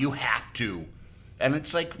 come on, you have to. And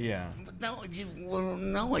it's like, no,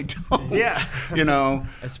 no, I don't. Yeah.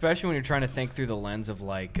 Especially when you're trying to think through the lens of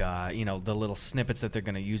like, the little snippets that they're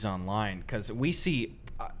going to use online. Because we see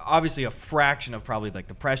obviously a fraction of probably like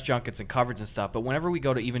the press junkets and coverage and stuff. But whenever we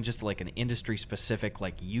go to even just like an industry specific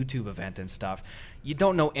like YouTube event and stuff, you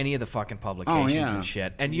don't know any of the fucking publications and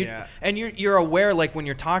shit. And you're aware, like when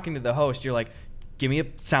you're talking to the host, you're like, give me a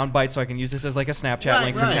sound bite so I can use this as like a Snapchat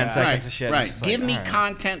link for 10 seconds of shit. Right. Like, give me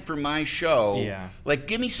content for my show. Yeah. Like,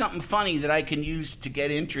 give me something funny that I can use to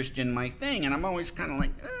get interest in my thing. And I'm always kind of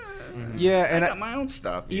like, yeah, and I got my own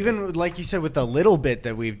stuff. Even like you said with the little bit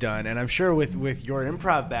that we've done, and I'm sure with your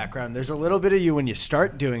improv background, there's a little bit of you when you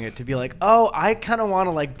start doing it to be like, oh, I kind of want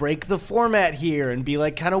to like break the format here and be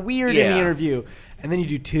like kind of weird in the interview. And then you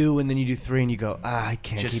do 2, and then you do 3, and you go, I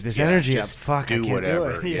can't keep this energy up. Fuck, I can't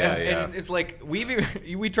whatever. do it. And it's like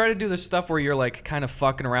we try to do this stuff where you're like kind of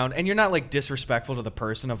fucking around, and you're not like disrespectful to the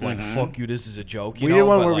person of like, fuck you, this is a joke. We did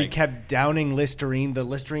one where we kept downing Listerine, the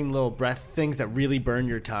Listerine little breath things that really burn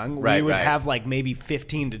your tongue. We would have like maybe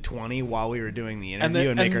 15 to 20 while we were doing the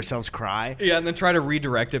interview and make ourselves cry. Yeah, and then try to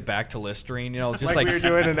redirect it back to Listerine, just like we were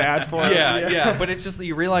doing an ad for it. Yeah. But it's just that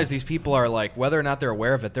you realize these people are like, whether or not they're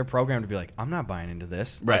aware of it, they're programmed to be like, I'm not buying into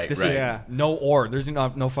this. Right. This is there's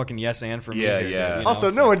no fucking yes and for me. Yeah.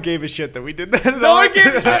 Also, no one gave a shit that we did that. No one gave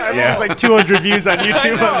a shit. It was like 200 views on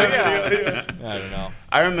YouTube. I don't know.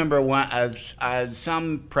 I remember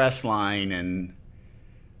some press line, and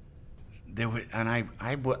there was, and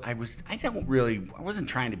I wasn't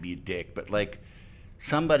trying to be a dick, but like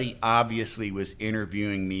somebody obviously was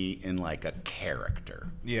interviewing me in like a character.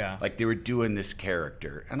 Yeah. Like they were doing this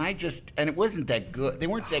character, and it wasn't that good. They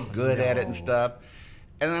weren't that good at it and stuff.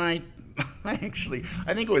 And then I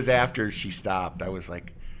think it was after she stopped. I was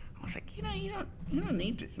like, you don't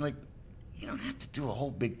need to, like, you don't have to do a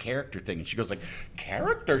whole big character thing. And she goes like,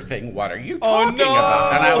 character thing? What are you talking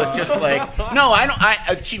about? And I was just like, no, I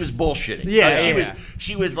don't. She was bullshitting.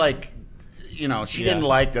 She was like, she didn't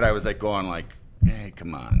like that I was like going like, hey,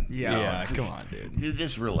 come on. Come on, dude.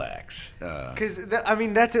 Just relax. Because,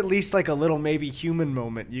 that's at least like a little maybe human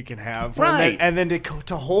moment you can have. Right. And then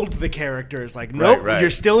to hold the character is like, nope, you're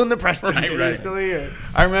still in the press junket. You're still here.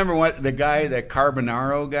 I remember the guy, that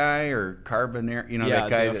Carbonaro guy, or Carbonaro,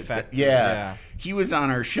 that guy. He was on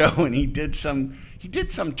our show, and he did some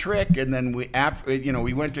trick, and then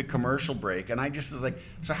we went to commercial break, and I just was like,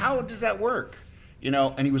 so how does that work?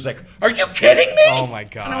 And he was like, "Are you kidding me?" Oh my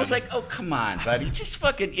god! And I was like, "Oh, come on, buddy, just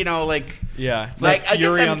fucking, like." Yeah, it's like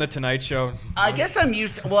Yuri on the Tonight Show. I guess I'm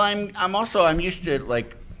used. Well, I'm used to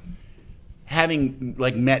like having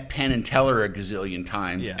like met Penn and Teller a gazillion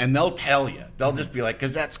times, and they'll tell you. They'll just be like,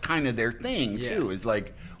 because that's kind of their thing too. Is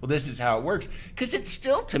like, well, this is how it works. Because it's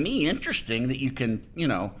still, to me, interesting that you can,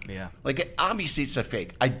 like, obviously it's a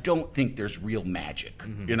fake. I don't think there's real magic.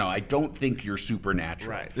 I don't think you're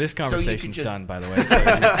supernatural. Right. This conversation's done, by the way.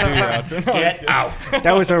 So get out.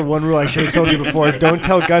 That was our one rule I should have told you before. Don't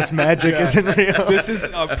tell Gus magic isn't real. This is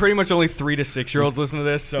pretty much only 3 to 6 year olds listen to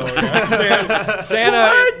this. So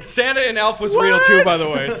Santa and Elf was real too, by the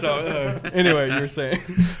way. So anyway, you were saying.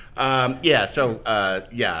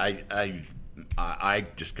 I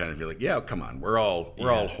just kind of feel like, come on, we're all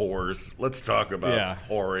whores. Let's talk about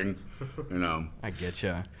whoring. I get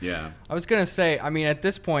you. Yeah. I was gonna say, at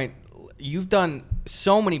this point, you've done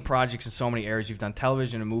so many projects in so many areas. You've done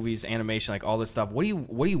television and movies, animation, like all this stuff. What do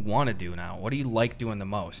you want to do now? What do you like doing the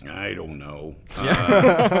most? I don't know.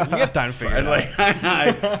 Yeah. You have time to figure it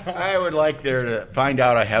out. I would like there to find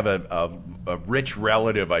out I have a rich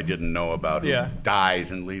relative I didn't know about who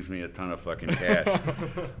dies and leaves me a ton of fucking cash.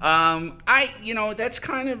 That's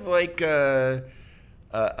kind of like a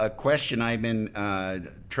question I've been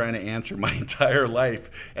trying to answer my entire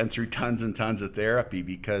life and through tons and tons of therapy,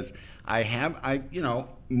 because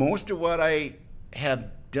most of what I have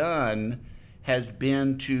done has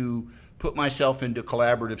been to put myself into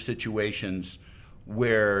collaborative situations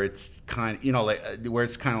where it's kind of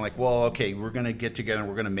like, well, okay, we're going to get together and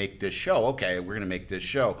we're going to make this show. Okay, we're going to make this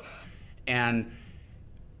show. And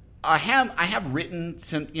I have written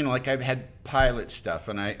some, like I've had pilot stuff,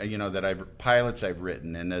 and pilots I've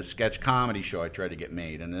written, and a sketch comedy show I tried to get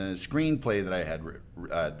made, and a screenplay that I had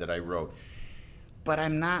that I wrote. But I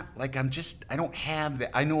don't have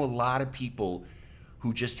that. I know a lot of people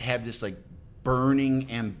who just have this like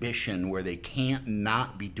burning ambition where they can't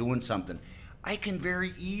not be doing something. I can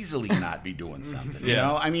very easily not be doing something. You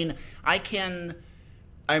know, I mean, I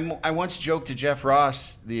once joked to Jeff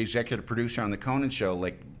Ross, the executive producer on the Conan show,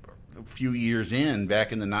 like a few years in,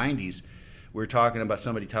 back in the 90s, we were talking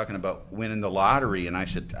about winning the lottery, and I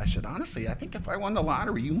said, honestly, I think if I won the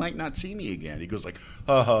lottery, you might not see me again. He goes like,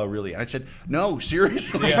 really? And I said, no,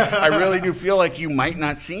 seriously, I really do feel like you might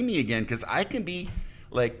not see me again, because I can be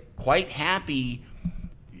like quite happy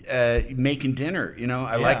making dinner.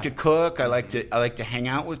 I like to cook. I like to hang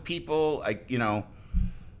out with people.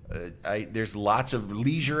 There's lots of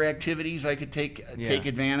leisure activities I could take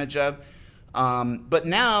advantage of. But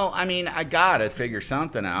now, I mean, I gotta figure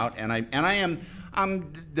something out, and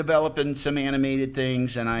I'm developing some animated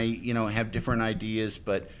things, and I have different ideas,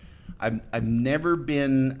 but I've never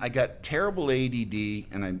been. I got terrible ADD,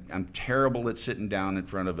 and I'm terrible at sitting down in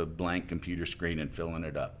front of a blank computer screen and filling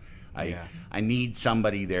it up. I need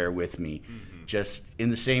somebody there with me, just in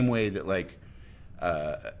the same way that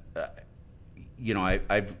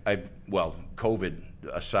COVID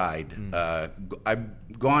aside,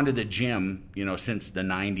 I've gone to the gym, since the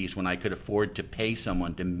 90s, when I could afford to pay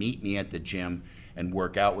someone to meet me at the gym and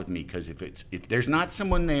work out with me, because if there's not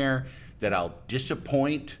someone there that I'll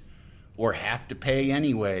disappoint or have to pay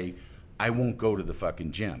anyway, I won't go to the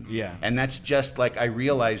fucking gym. Yeah. And that's just like, I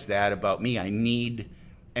realize that about me.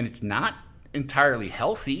 And it's not entirely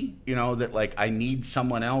healthy, that like I need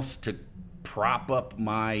someone else to prop up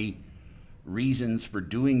my reasons for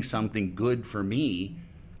doing something good for me,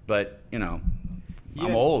 but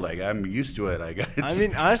I'm old. I'm used to it, I guess. I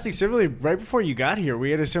mean, honestly, similarly, right before you got here, we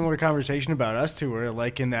had a similar conversation about us two, where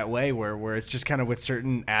like in that way where it's just kind of with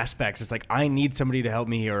certain aspects, it's like I need somebody to help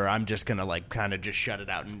me here, or I'm just gonna like kind of just shut it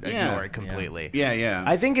out and ignore it completely. Yeah.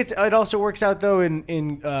 I think it also works out though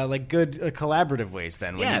in like good collaborative ways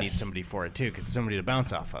then when you need somebody for it too, because it's somebody to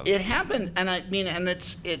bounce off of. It happened, and I mean, and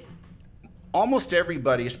it's almost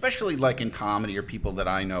everybody, especially like in comedy, or people that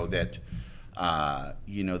I know that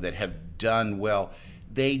that have done well,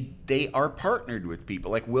 they are partnered with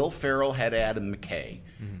people. Like Will Ferrell had Adam McKay,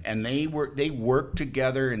 and they worked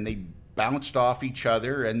together, and they bounced off each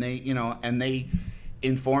other, and they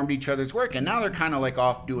informed each other's work. And now they're kind of like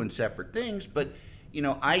off doing separate things. But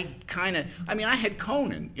I had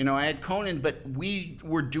Conan, but we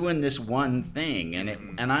were doing this one thing, and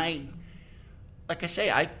in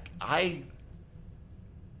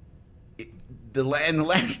the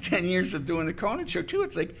last 10 years of doing the Conan show too,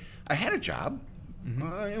 it's like I had a job.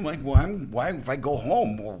 I'm like, well, why if I go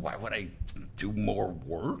home, why would I do more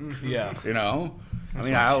work? Yeah. I'll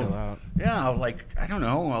like, I don't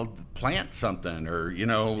know, I'll plant something, or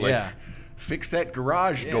fix that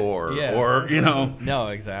garage door, or No,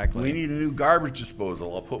 exactly. We need a new garbage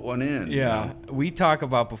disposal. I'll put one in. Yeah, we talk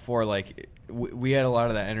about before, like we had a lot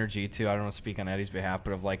of that energy too. I don't want to speak on Eddy's behalf,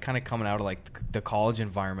 but of like kind of coming out of like the college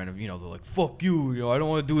environment of they're like, fuck you, I don't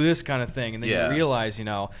want to do this kind of thing, and then you realize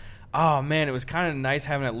oh man, it was kind of nice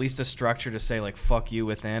having at least a structure to say like fuck you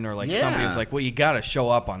within, or like somebody was like, well, you got to show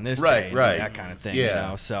up on this day, that kind of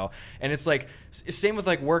thing. So, and it's like same with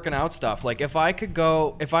like working out stuff. Like if I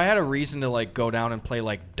had a reason to like go down and play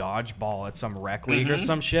like dodgeball at some rec league or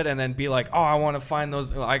some shit, and then be like, oh, I want to find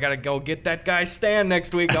those, I gotta go get that guy Stan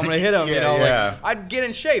next week, I'm gonna hit him. Like I'd get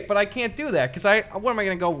in shape, but I can't do that because what am I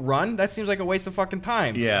gonna go run? That seems like a waste of fucking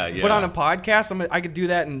time. But on a podcast, I could do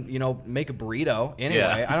that and make a burrito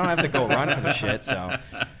anyway. I don't have to go run for the shit. So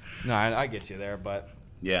no, I get you there, but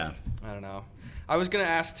I don't know. I was gonna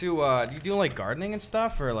ask too, do you do like gardening and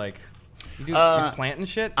stuff, or like you do planting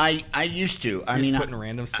shit? I used to. You're just putting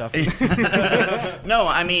random stuff. No,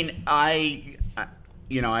 I mean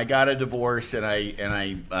I got a divorce, and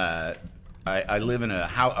I live in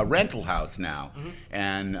a rental house now,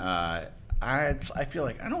 and I feel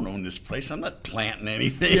like I don't own this place. I'm not planting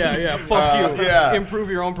anything. Yeah, fuck you. Yeah. Improve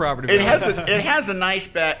your own property. It has a nice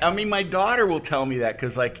back. I mean, my daughter will tell me that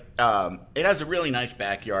because it has a really nice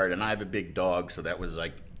backyard, and I have a big dog, so that was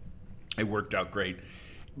like it worked out great.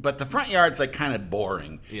 But the front yard's like kind of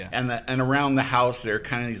boring. Yeah. And around the house there are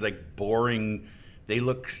kind of these like boring. They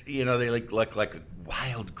look like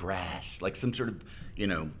wild grass, like some sort of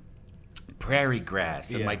prairie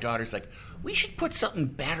grass. And my daughter's like, we should put something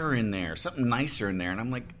better in there, something nicer in there. And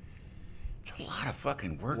I'm like, it's a lot of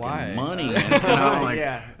fucking work and money. And,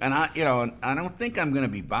 Yeah. And I don't think I'm going to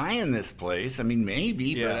be buying this place. I mean,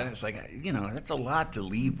 maybe, but it's like, that's a lot to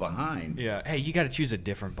leave behind. Yeah. Hey, you got to choose a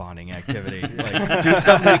different bonding activity. Like, do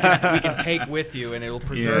something we can take with you, and it'll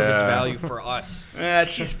preserve its value for us.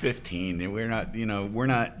 She's 15, and we're not.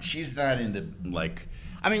 She's not into like.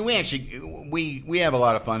 I mean, we have a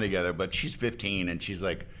lot of fun together, but she's 15, and she's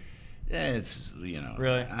like. It's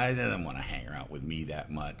really. I didn't want to hang out with me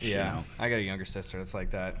that much. Yeah, I got a younger sister that's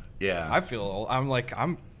like that. Yeah, I feel old.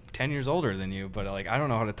 I'm 10 years older than you, but like I don't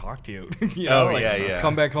know how to talk to you.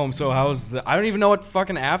 Come back home. So I don't even know what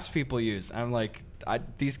fucking apps people use. I'm like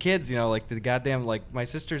these kids, like the goddamn like my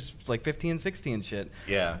sister's like 15, 16 and shit.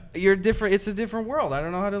 Yeah, you're different. It's a different world. I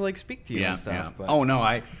don't know how to like speak to you and stuff. Yeah. But. Oh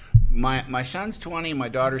no, my son's 20, my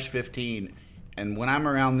daughter's 15, and when I'm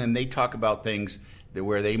around them, they talk about things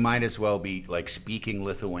where they might as well be like speaking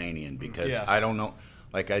Lithuanian because I don't know,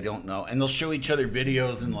 and they'll show each other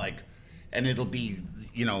videos and it'll be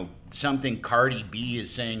something Cardi B is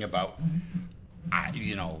saying about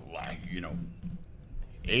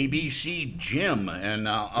ABC Jim and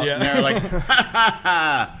they're like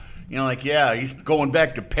he's going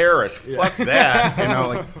back to Paris. Fuck that.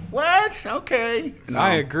 Like, what? Okay. No.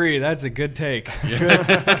 I agree. That's a good take.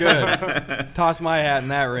 Good. Toss my hat in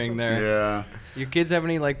that ring there. Yeah. Your kids have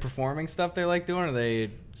any like performing stuff they like doing? Are they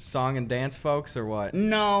song and dance folks or what?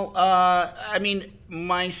 No. I mean,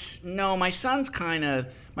 my son's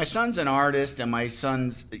an artist, and my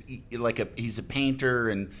son's he's a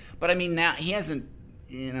painter, but I mean now he hasn't.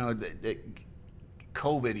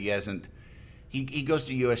 COVID. He hasn't. He goes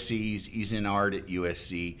to USC. He's in art at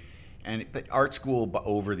USC, but art school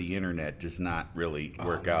over the internet does not really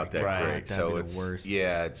work out that great. So it's worst.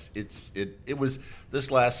 Yeah, it was this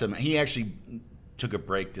last semester. He actually took a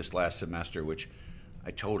break this last semester, which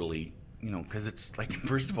I totally because it's like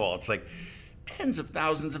first of all it's like tens of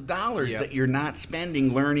thousands of dollars that you're not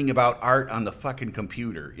spending learning about art on the fucking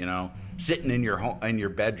computer, sitting in your home in your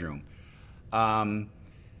bedroom.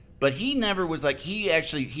 But he never was like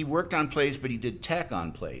he worked on plays, but he did tech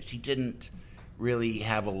on plays. He didn't really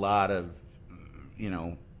have a lot of,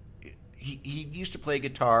 he used to play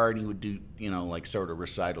guitar and he would do, like sort of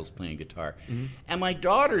recitals playing guitar. Mm-hmm. And my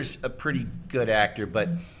daughter's a pretty good actor, but,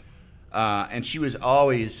 and she was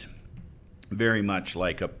always very much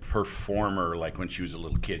like a performer, like when she was a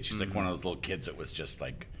little kid. She's like one of those little kids that was just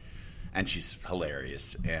like, and she's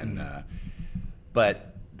hilarious. And, but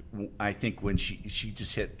I think when she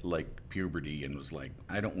just hit like puberty and was like,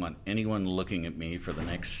 I don't want anyone looking at me for the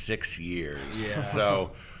next 6 years. Yeah.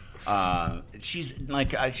 So she's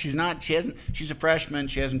a freshman.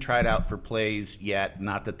 She hasn't tried out for plays yet.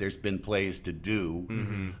 Not that there's been plays to do.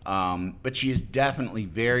 Mm-hmm. But she is definitely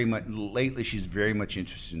lately she's very much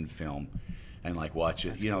interested in film and like watch it.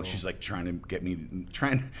 That's cool. She's like trying to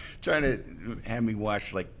have me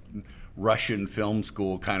watch like Russian film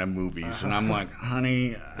school kind of movies, and I'm like,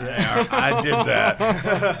 honey, I did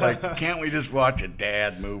that. Like, can't we just watch a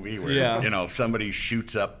dad movie where somebody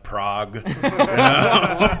shoots up Prague?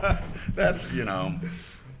 That's Do you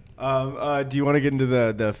want to get into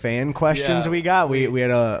the fan questions we got? We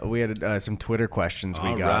had some Twitter questions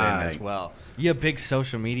we got in as well. You a big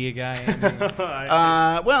social media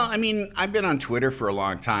guy? Well, I mean, I've been on Twitter for a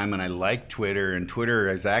long time, and I like Twitter, and Twitter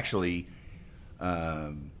is actually.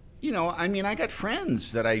 I mean, I got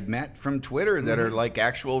friends that I met from Twitter that are like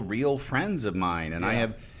actual real friends of mine, and I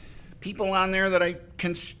have people on there that I've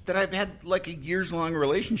had like a years-long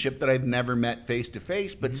relationship that I've never met face to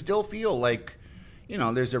face, but still feel like,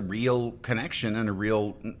 there's a real connection and a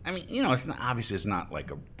real. I mean, it's not obviously it's not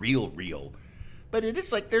like a real, but it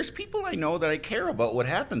is like there's people I know that I care about what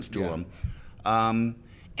happens to them, and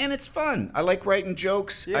it's fun. I like writing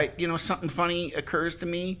jokes. Yeah. Something funny occurs to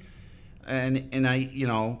me, and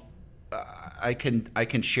I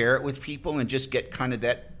can share it with people and just get kind of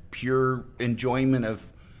that pure enjoyment of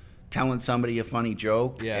telling somebody a funny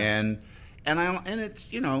joke. Yeah. And it's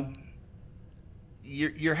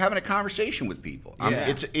you're having a conversation with people.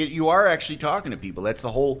 Yeah. You are actually talking to people. That's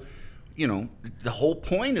the whole the whole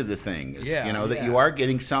point of the thing is, Yeah. that you are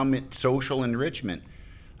getting some social enrichment.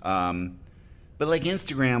 But like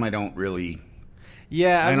Instagram, I don't really.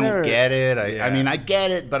 Yeah, I don't get it. Yeah. I mean, I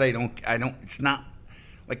get it, but I don't. It's not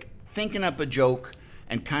like thinking up a joke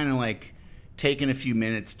and kind of like taking a few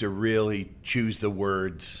minutes to really choose the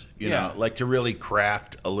words. You know, like to really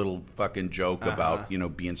craft a little fucking joke about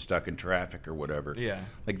being stuck in traffic or whatever. Yeah.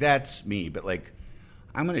 Like that's me. But like,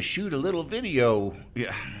 I'm gonna shoot a little video.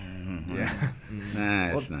 Yeah.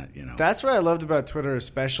 Nah, it's not, That's what I loved about Twitter,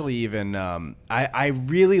 especially even. I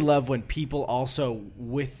really love when people also,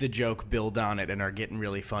 with the joke, build on it and are getting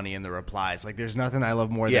really funny in the replies. Like, there's nothing I love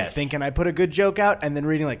more than thinking I put a good joke out and then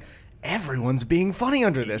reading, like, everyone's being funny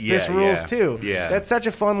under this. This rules, too. Yeah. That's such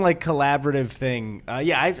a fun, like, collaborative thing.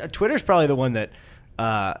 Twitter's probably the one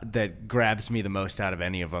that grabs me the most out of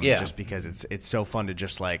any of them, just because it's so fun to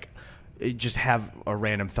just, like, just have a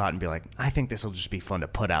random thought and be like, I think this will just be fun to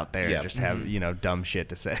put out there and just have, dumb shit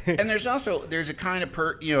to say. And there's a kind of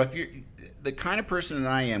if you're the kind of person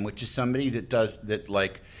that I am, which is somebody that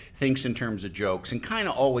like thinks in terms of jokes and kind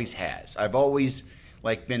of always has. I've always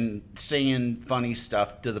like been saying funny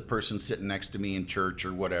stuff to the person sitting next to me in church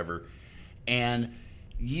or whatever. And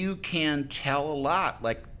you can tell a lot.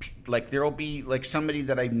 Like there'll be like somebody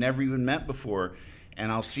that I've never even met before, and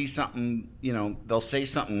I'll see something, they'll say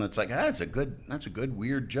something that's like, that's a good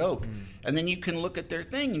weird joke. And then you can look at their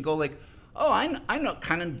thing and go like, oh, I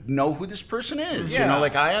kind of know who this person is.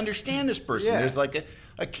 Like I understand this person. There's like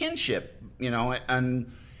a kinship, and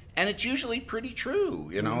it's usually pretty true.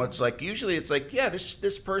 It's like, usually it's like,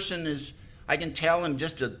 this person is, I can tell in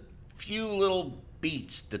just a few little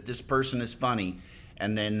beats that this person is funny.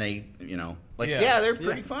 And then they, they're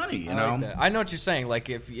pretty funny, I like that. I know what you're saying. Like,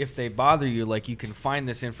 if they bother you, like, you can find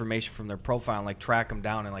this information from their profile and, like, track them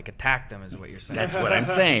down and, like, attack them is what you're saying. That's what I'm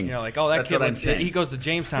saying. Like, oh, that kid, he goes to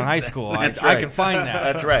Jamestown High School. I can find that.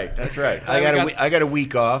 That's right. I got a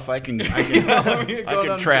week off. I can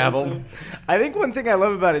travel. I think one thing I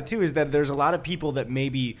love about it, too, is that there's a lot of people that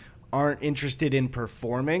maybe aren't interested in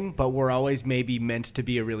performing, but were always maybe meant to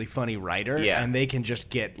be a really funny writer, and they can just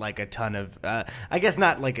get like a ton of I guess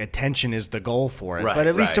not like attention is the goal for it, but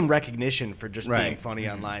at least some recognition for just being funny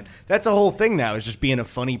online. That's a whole thing now, is just being a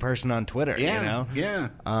funny person on Twitter. Build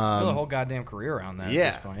a whole goddamn career around that at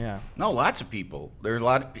this point. No, lots of people. There are a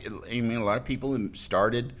lot of people who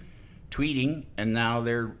started tweeting and now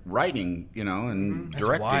they're writing, and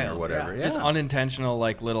directing or whatever. Just unintentional,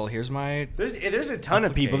 like little. Here's my. There's a ton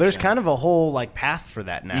of people. There's kind of a whole like path for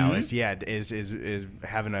that now. Is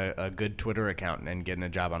having a good Twitter account and getting a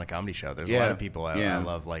job on a comedy show. There's a lot of people I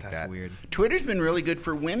love like that. That's weird. Twitter's been really good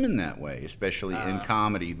for women that way, especially in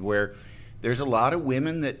comedy, where there's a lot of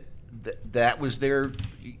women that was their,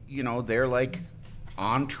 they're like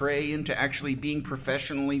entree into actually being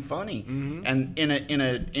professionally funny, and in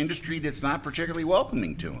an industry that's not particularly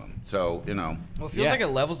welcoming to them. So well, it feels like it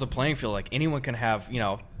levels the playing field. Like anyone can have,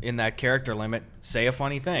 in that character limit, say a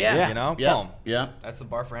funny thing. Boom. That's the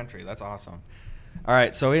bar for entry. That's awesome. All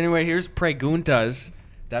right, so anyway, here's preguntas.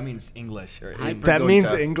 That means English. That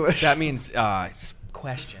means English. That means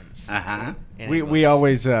questions. We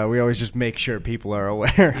always just make sure people are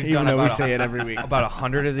aware, even though we say it every week. About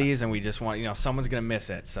 100 of these, and we just want someone's gonna miss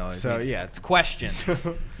it. So it's questions.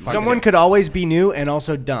 Someone could always be new and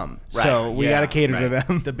also dumb. Right. So we gotta cater to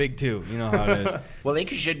them. The big two, you know how it is. Well, they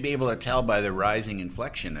should be able to tell by the rising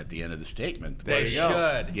inflection at the end of the statement. They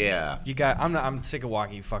should. Yeah. I'm sick of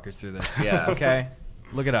walking you fuckers through this. Yeah. Okay.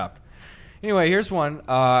 Look it up. Anyway, here's one.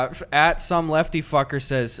 At some lefty fucker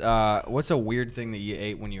says, what's a weird thing that you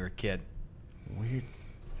ate when you were a kid? Weird.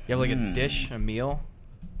 You have like a dish, a meal?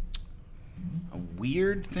 A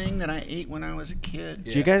weird thing that I ate when I was a kid? Yeah.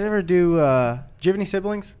 Did you guys ever do you have any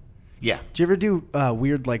siblings? Yeah. Did you ever do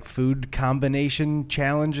weird like food combination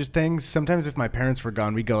challenges things? Sometimes if my parents were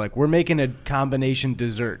gone, we'd go like, we're making a combination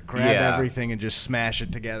dessert. Grab everything and just smash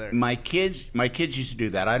it together. My kids used to do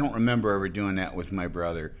that. I don't remember ever doing that with my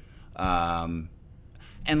brother. And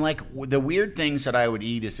like the weird things that I would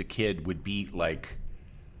eat as a kid would be like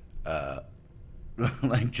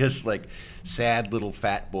just like sad little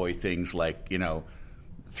fat boy things, like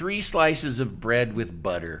 3 slices of bread with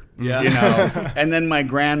butter, and then my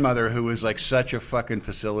grandmother, who was like such a fucking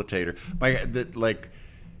facilitator,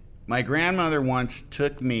 my grandmother once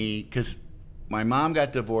took me, because my mom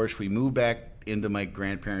got divorced, we moved back into my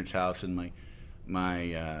grandparents' house, and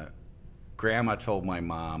my grandma told my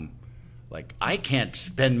mom, like, I can't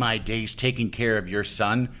spend my days taking care of your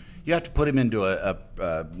son. you have to put him into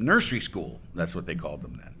a nursery school. That's what they called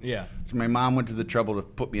them then. Yeah. So my mom went to the trouble to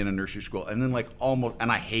put me in a nursery school, and then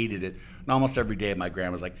and I hated it. And almost every day my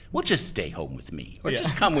grandma was like, well, just stay home with me. Or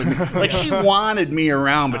just come with me. Like, she wanted me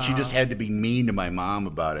around, but she just had to be mean to my mom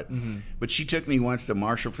about it. Mm-hmm. But she took me once to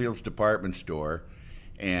Marshall Field's department store,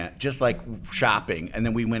 and just like shopping, and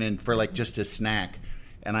then we went in for like just a snack,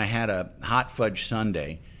 and I had a hot fudge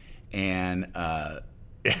sundae, and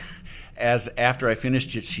after I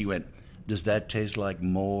finished it, she went, "Does that taste like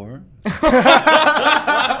more?" And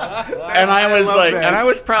I was like, and I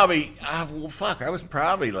was probably, I was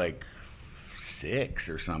probably like 6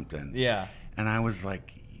 or something. Yeah. And I was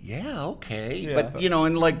like, yeah, okay. Yeah. But,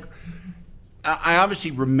 and like, I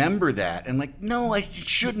obviously remember that. And like, no, I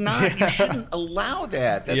should not. You shouldn't allow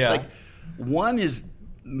that. That's like, one is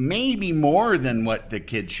maybe more than what the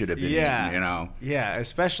kid should have been eating, Yeah,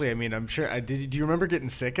 especially, I mean, I'm sure, do you remember getting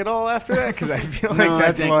sick at all after that? Because I feel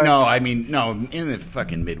like No, in the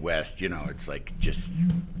fucking Midwest, it's like just...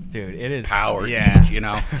 Dude, it is power,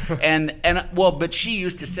 and but she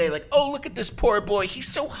used to say like, "Oh, look at this poor boy.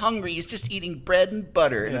 He's so hungry. He's just eating bread and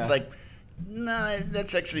butter." And it's like, no,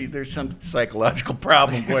 that's actually, there's some psychological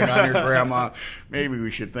problem going on here, Grandma. Maybe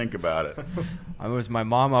we should think about it. My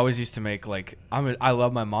mom always used to make I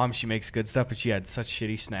love my mom. She makes good stuff, but she had such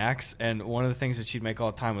shitty snacks. And one of the things that she'd make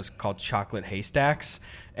all the time was called chocolate haystacks.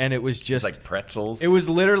 And it was just like pretzels. It was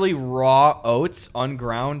literally raw oats,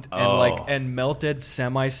 unground, and melted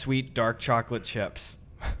semi-sweet dark chocolate chips.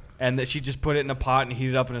 And that she just put it in a pot and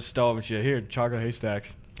heated it up in a stove. And she said, "Here, chocolate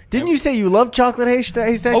haystacks." Didn't you say you love chocolate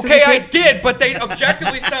haystacks? Okay, I did, but they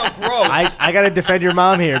objectively sound gross. I got to defend your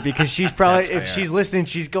mom here because she's probably, if she's listening,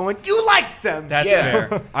 she's going, "You liked them." That's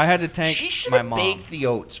fair. I had to thank my mom. She should have baked the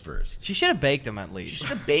oats first. She should have baked them at least. She should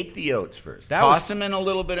have baked the oats first. Toss them in a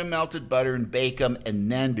little bit of melted butter and bake them,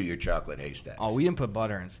 and then do your chocolate haystacks. Oh, we didn't put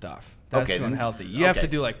butter and stuff. That's too unhealthy. You have to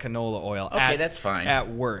do like canola oil. Okay, that's fine.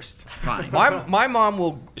 At worst. Fine. My mom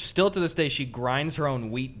will still to this day, she grinds her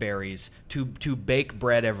own wheat berries to bake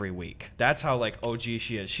bread every week. That's how like OG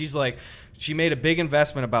she is. She's like, she made a big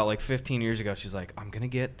investment about like 15 years ago. She's like, I'm going to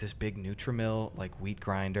get this big Nutrimil like wheat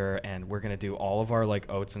grinder, and we're going to do all of our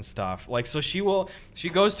like oats and stuff. Like, so she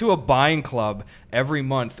goes to a buying club every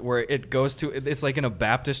month where it's like in a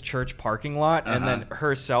Baptist church parking lot, and then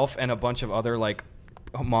herself and a bunch of other like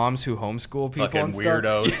moms who homeschool people fucking and stuff.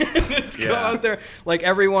 Weirdos. Go out there, like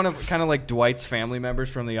every one of kind of like Dwight's family members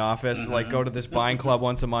from the office, like go to this buying club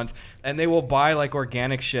once a month, and they will buy like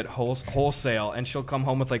organic shit wholesale, and she'll come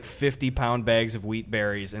home with like 50-pound bags of wheat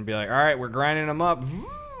berries and be like, "All right, we're grinding them up."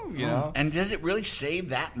 And does it really save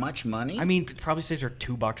that much money? I mean, it probably saves her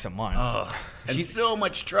 $2 a month. Oh, and so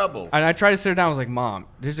much trouble. And I tried to sit her down. I was like, "Mom,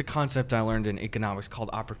 there's a concept I learned in economics called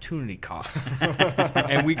opportunity cost,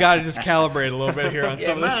 and we got to just calibrate a little bit here on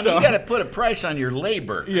some of this stuff. You got to put a price on your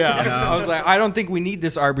labor." Yeah, I was like, "I don't think we need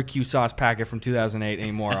this barbecue sauce packet from 2008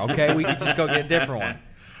 anymore. Okay, we could just go get a different one."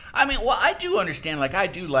 I mean, well, I do understand. Like, I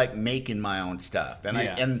do like making my own stuff, and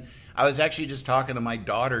I was actually just talking to my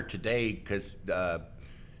daughter today because.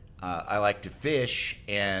 I like to fish,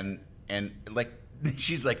 and like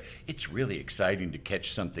she's like, "It's really exciting to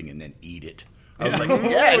catch something and then eat it." I was like,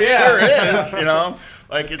 "Yeah, it sure is."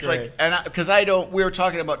 Like that's it's great. Like, and because we were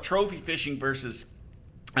talking about trophy fishing versus,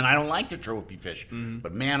 and I don't like to trophy fish,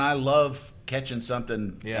 but man, I love catching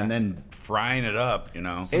something and then frying it up.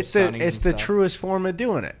 It's the truest form of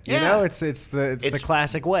doing it. It's the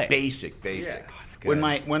classic way. Basic. Yeah.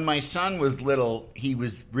 When my son was little, he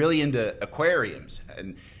was really into aquariums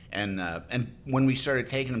and when we started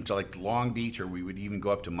taking him to like Long Beach, or we would even go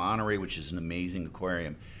up to Monterey, which is an amazing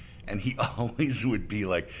aquarium, and he always would be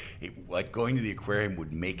like going to the aquarium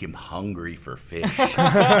would make him hungry for fish.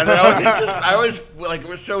 And I always like, it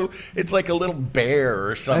was so, it's like a little bear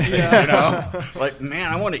or something, like,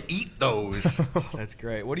 man, I want to eat those. That's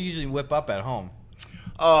great. What do you usually whip up at home?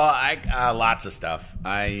 Oh, lots of stuff.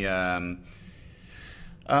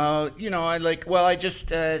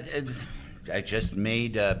 I just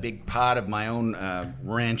made a big pot of my own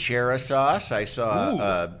ranchera sauce. I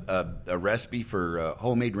saw a recipe for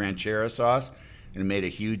homemade ranchera sauce, and made a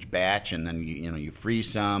huge batch. And then you freeze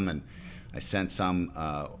some, and I sent some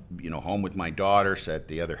home with my daughters at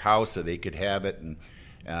the other house so they could have it. And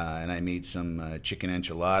I made some chicken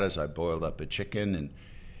enchiladas. I boiled up a chicken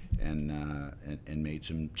and made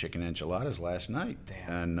some chicken enchiladas last night.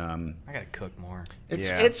 Damn. And I gotta cook more.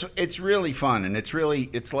 It's really fun, and it's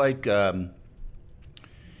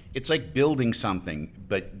like building something,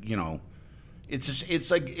 but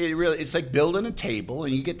it's like building a table,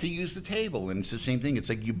 and you get to use the table, and it's the same thing. It's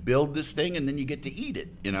like you build this thing, and then you get to eat it.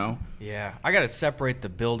 Yeah, I gotta separate the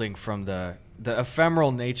building from the the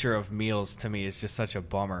ephemeral nature of meals to me is just such a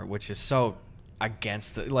bummer, which is so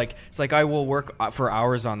against the, like, it's like I will work for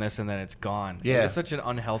hours on this and then it's gone. Yeah. It's such an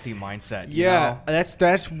unhealthy mindset. Yeah, you know?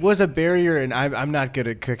 that was a barrier, and I'm not good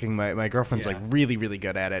at cooking. My girlfriend's like really, really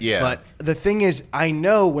good at it. Yeah. But the thing is, I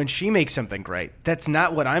know when she makes something great, that's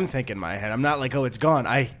not what I'm thinking in my head. I'm not like, oh, it's gone.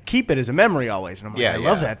 I keep it as a memory always, and I'm like, I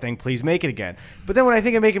love that thing. Please make it again. But then when I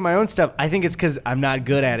think of making my own stuff, I think it's because I'm not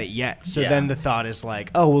good at it yet. So then the thought is like,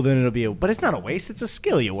 oh, well, then it'll be but it's not a waste. It's a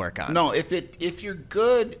skill you work on. No, if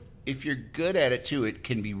you're good at it too, it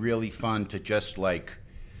can be really fun to just like,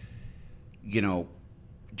 you know,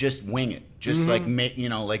 just wing it. Just like make, you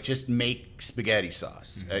know, like just make spaghetti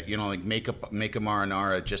sauce. You know, like make a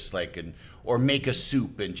marinara, just like or make a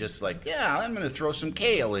soup and just like, yeah, I'm gonna throw some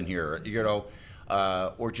kale in here. You know,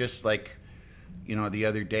 or just like, you know, the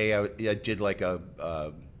other day I did like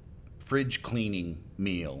a fridge cleaning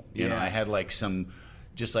meal. You know, I had like some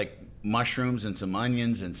just like mushrooms and some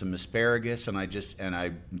onions and some asparagus, and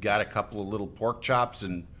I got a couple of little pork chops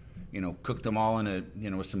and, you know, cooked them all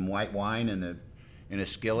in with some white wine in a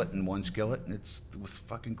skillet, in one skillet, and it was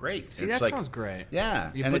fucking great. See, it's that sounds great. Yeah,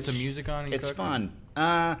 You and put some music on and you it's cook? fun.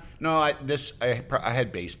 No, I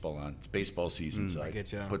had baseball on. It's baseball season, so I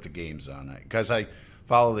get ya. put the games on because I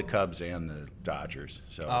follow the Cubs and the Dodgers.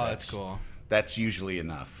 So That's cool. That's usually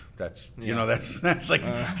enough. That's you know that's like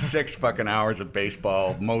 6 fucking hours of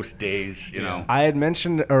baseball most days. You know. I had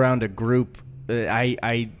mentioned around a group.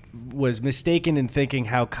 I was mistaken in thinking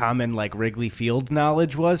how common like Wrigley Field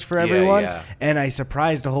knowledge was for everyone, and I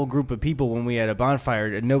surprised a whole group of people when we had a bonfire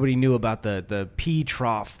and nobody knew about the pee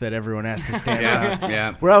trough that everyone has to stand on.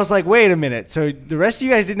 Yeah. Where I was like, wait a minute, so the rest of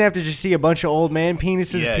you guys didn't have to just see a bunch of old man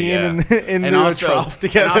penises peeing in a trough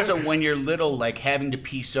together. And also when you're little, like having to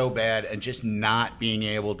pee so bad and just not being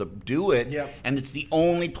able to do it, and it's the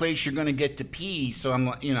only place you're going to get to pee. So I'm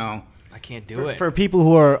like, you know. I can't do it. For people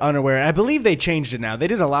who are unaware, I believe they changed it now. They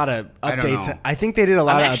did a lot of updates. I don't know. I think they did a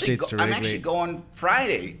lot of updates to Wrigley. I'm actually going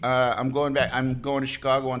Friday. I'm going back. I'm going to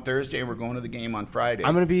Chicago on Thursday, and we're going to the game on Friday.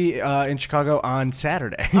 I'm going to be in Chicago on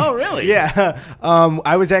Saturday. Oh, really? Yeah.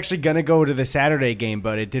 I was actually going to go to the Saturday game,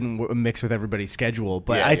 but it didn't mix with everybody's schedule.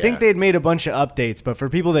 But I think they'd made a bunch of updates. But for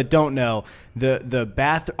people that don't know,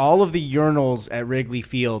 all of the urinals at Wrigley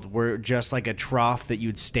Field were just like a trough that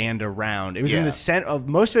you'd stand around. It was in the center of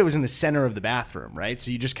most of it was in the center of the bathroom, right? So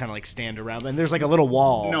you just kind of like stand around, and there's like a little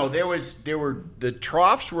wall. No, the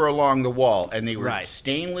troughs were along the wall, and they were Right.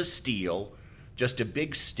 stainless steel, just a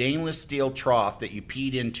big stainless steel trough that you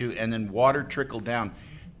peed into, and then water trickled down.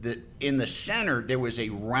 In the center, there was a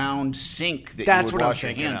round sink that That's you would what I'm wash your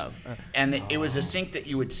thinking hands. of. And it was a sink that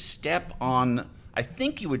you would step on. I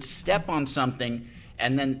think you would step on something,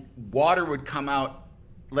 and then water would come out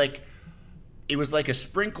like. It was like a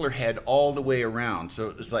sprinkler head all the way around. So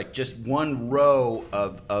it was like just one row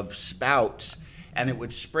of spouts, and it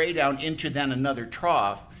would spray down into then another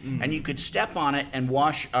trough, and you could step on it and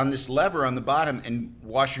wash on this lever on the bottom and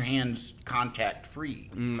wash your hands contact free.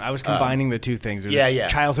 I was combining the two things.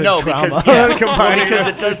 There's childhood trauma.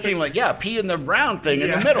 Because it does seem like pee in the round thing in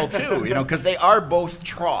the middle too. You know, because they are both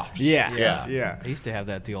troughs. Yeah. I used to have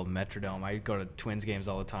that at the old Metrodome. I'd go to Twins games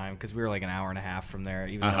all the time because we were like an hour and a half from there,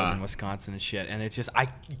 even though I was in Wisconsin and shit. And it's just I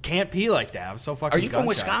can't pee like that. I'm so fucking. Are you from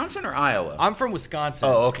Wisconsin or Iowa? I'm from Wisconsin.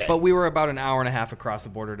 Oh, okay. But we were about an hour and a half across the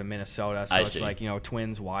border to Minnesota, so it's see. like, you know,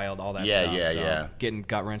 Twins, Wild, all that Yeah, stuff. yeah, so yeah. Getting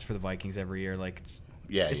gut wrench for the Vikings every year, like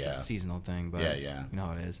it's a seasonal thing, but you know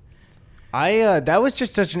how it is. That was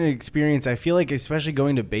just such an experience. I feel like especially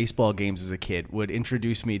going to baseball games as a kid would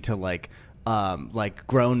introduce me to like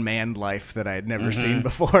grown man life that I had never seen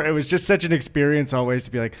before. It was just such an experience always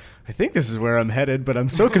to be like, I think this is where I'm headed, but I'm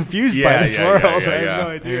so confused by this world. I have no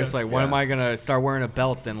idea. It's like, when am I going to start wearing a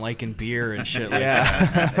belt and liking beer and shit like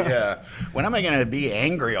that? When am I going to be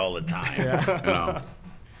angry all the time? You know?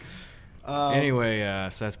 Anyway,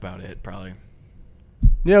 so that's about it, probably.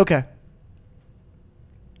 Yeah, okay.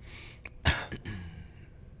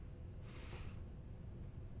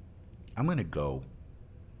 I'm going to go.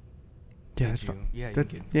 Yeah, that's fine. Yeah,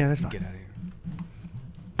 that's fine. Get out of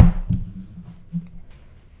here.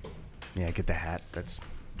 Yeah, get the hat.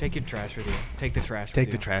 Take your trash with you. Take the trash with you.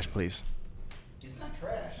 Take the trash, please. It's not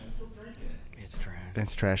trash. I'm still drinking it. It's trash.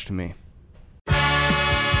 That's trash to me.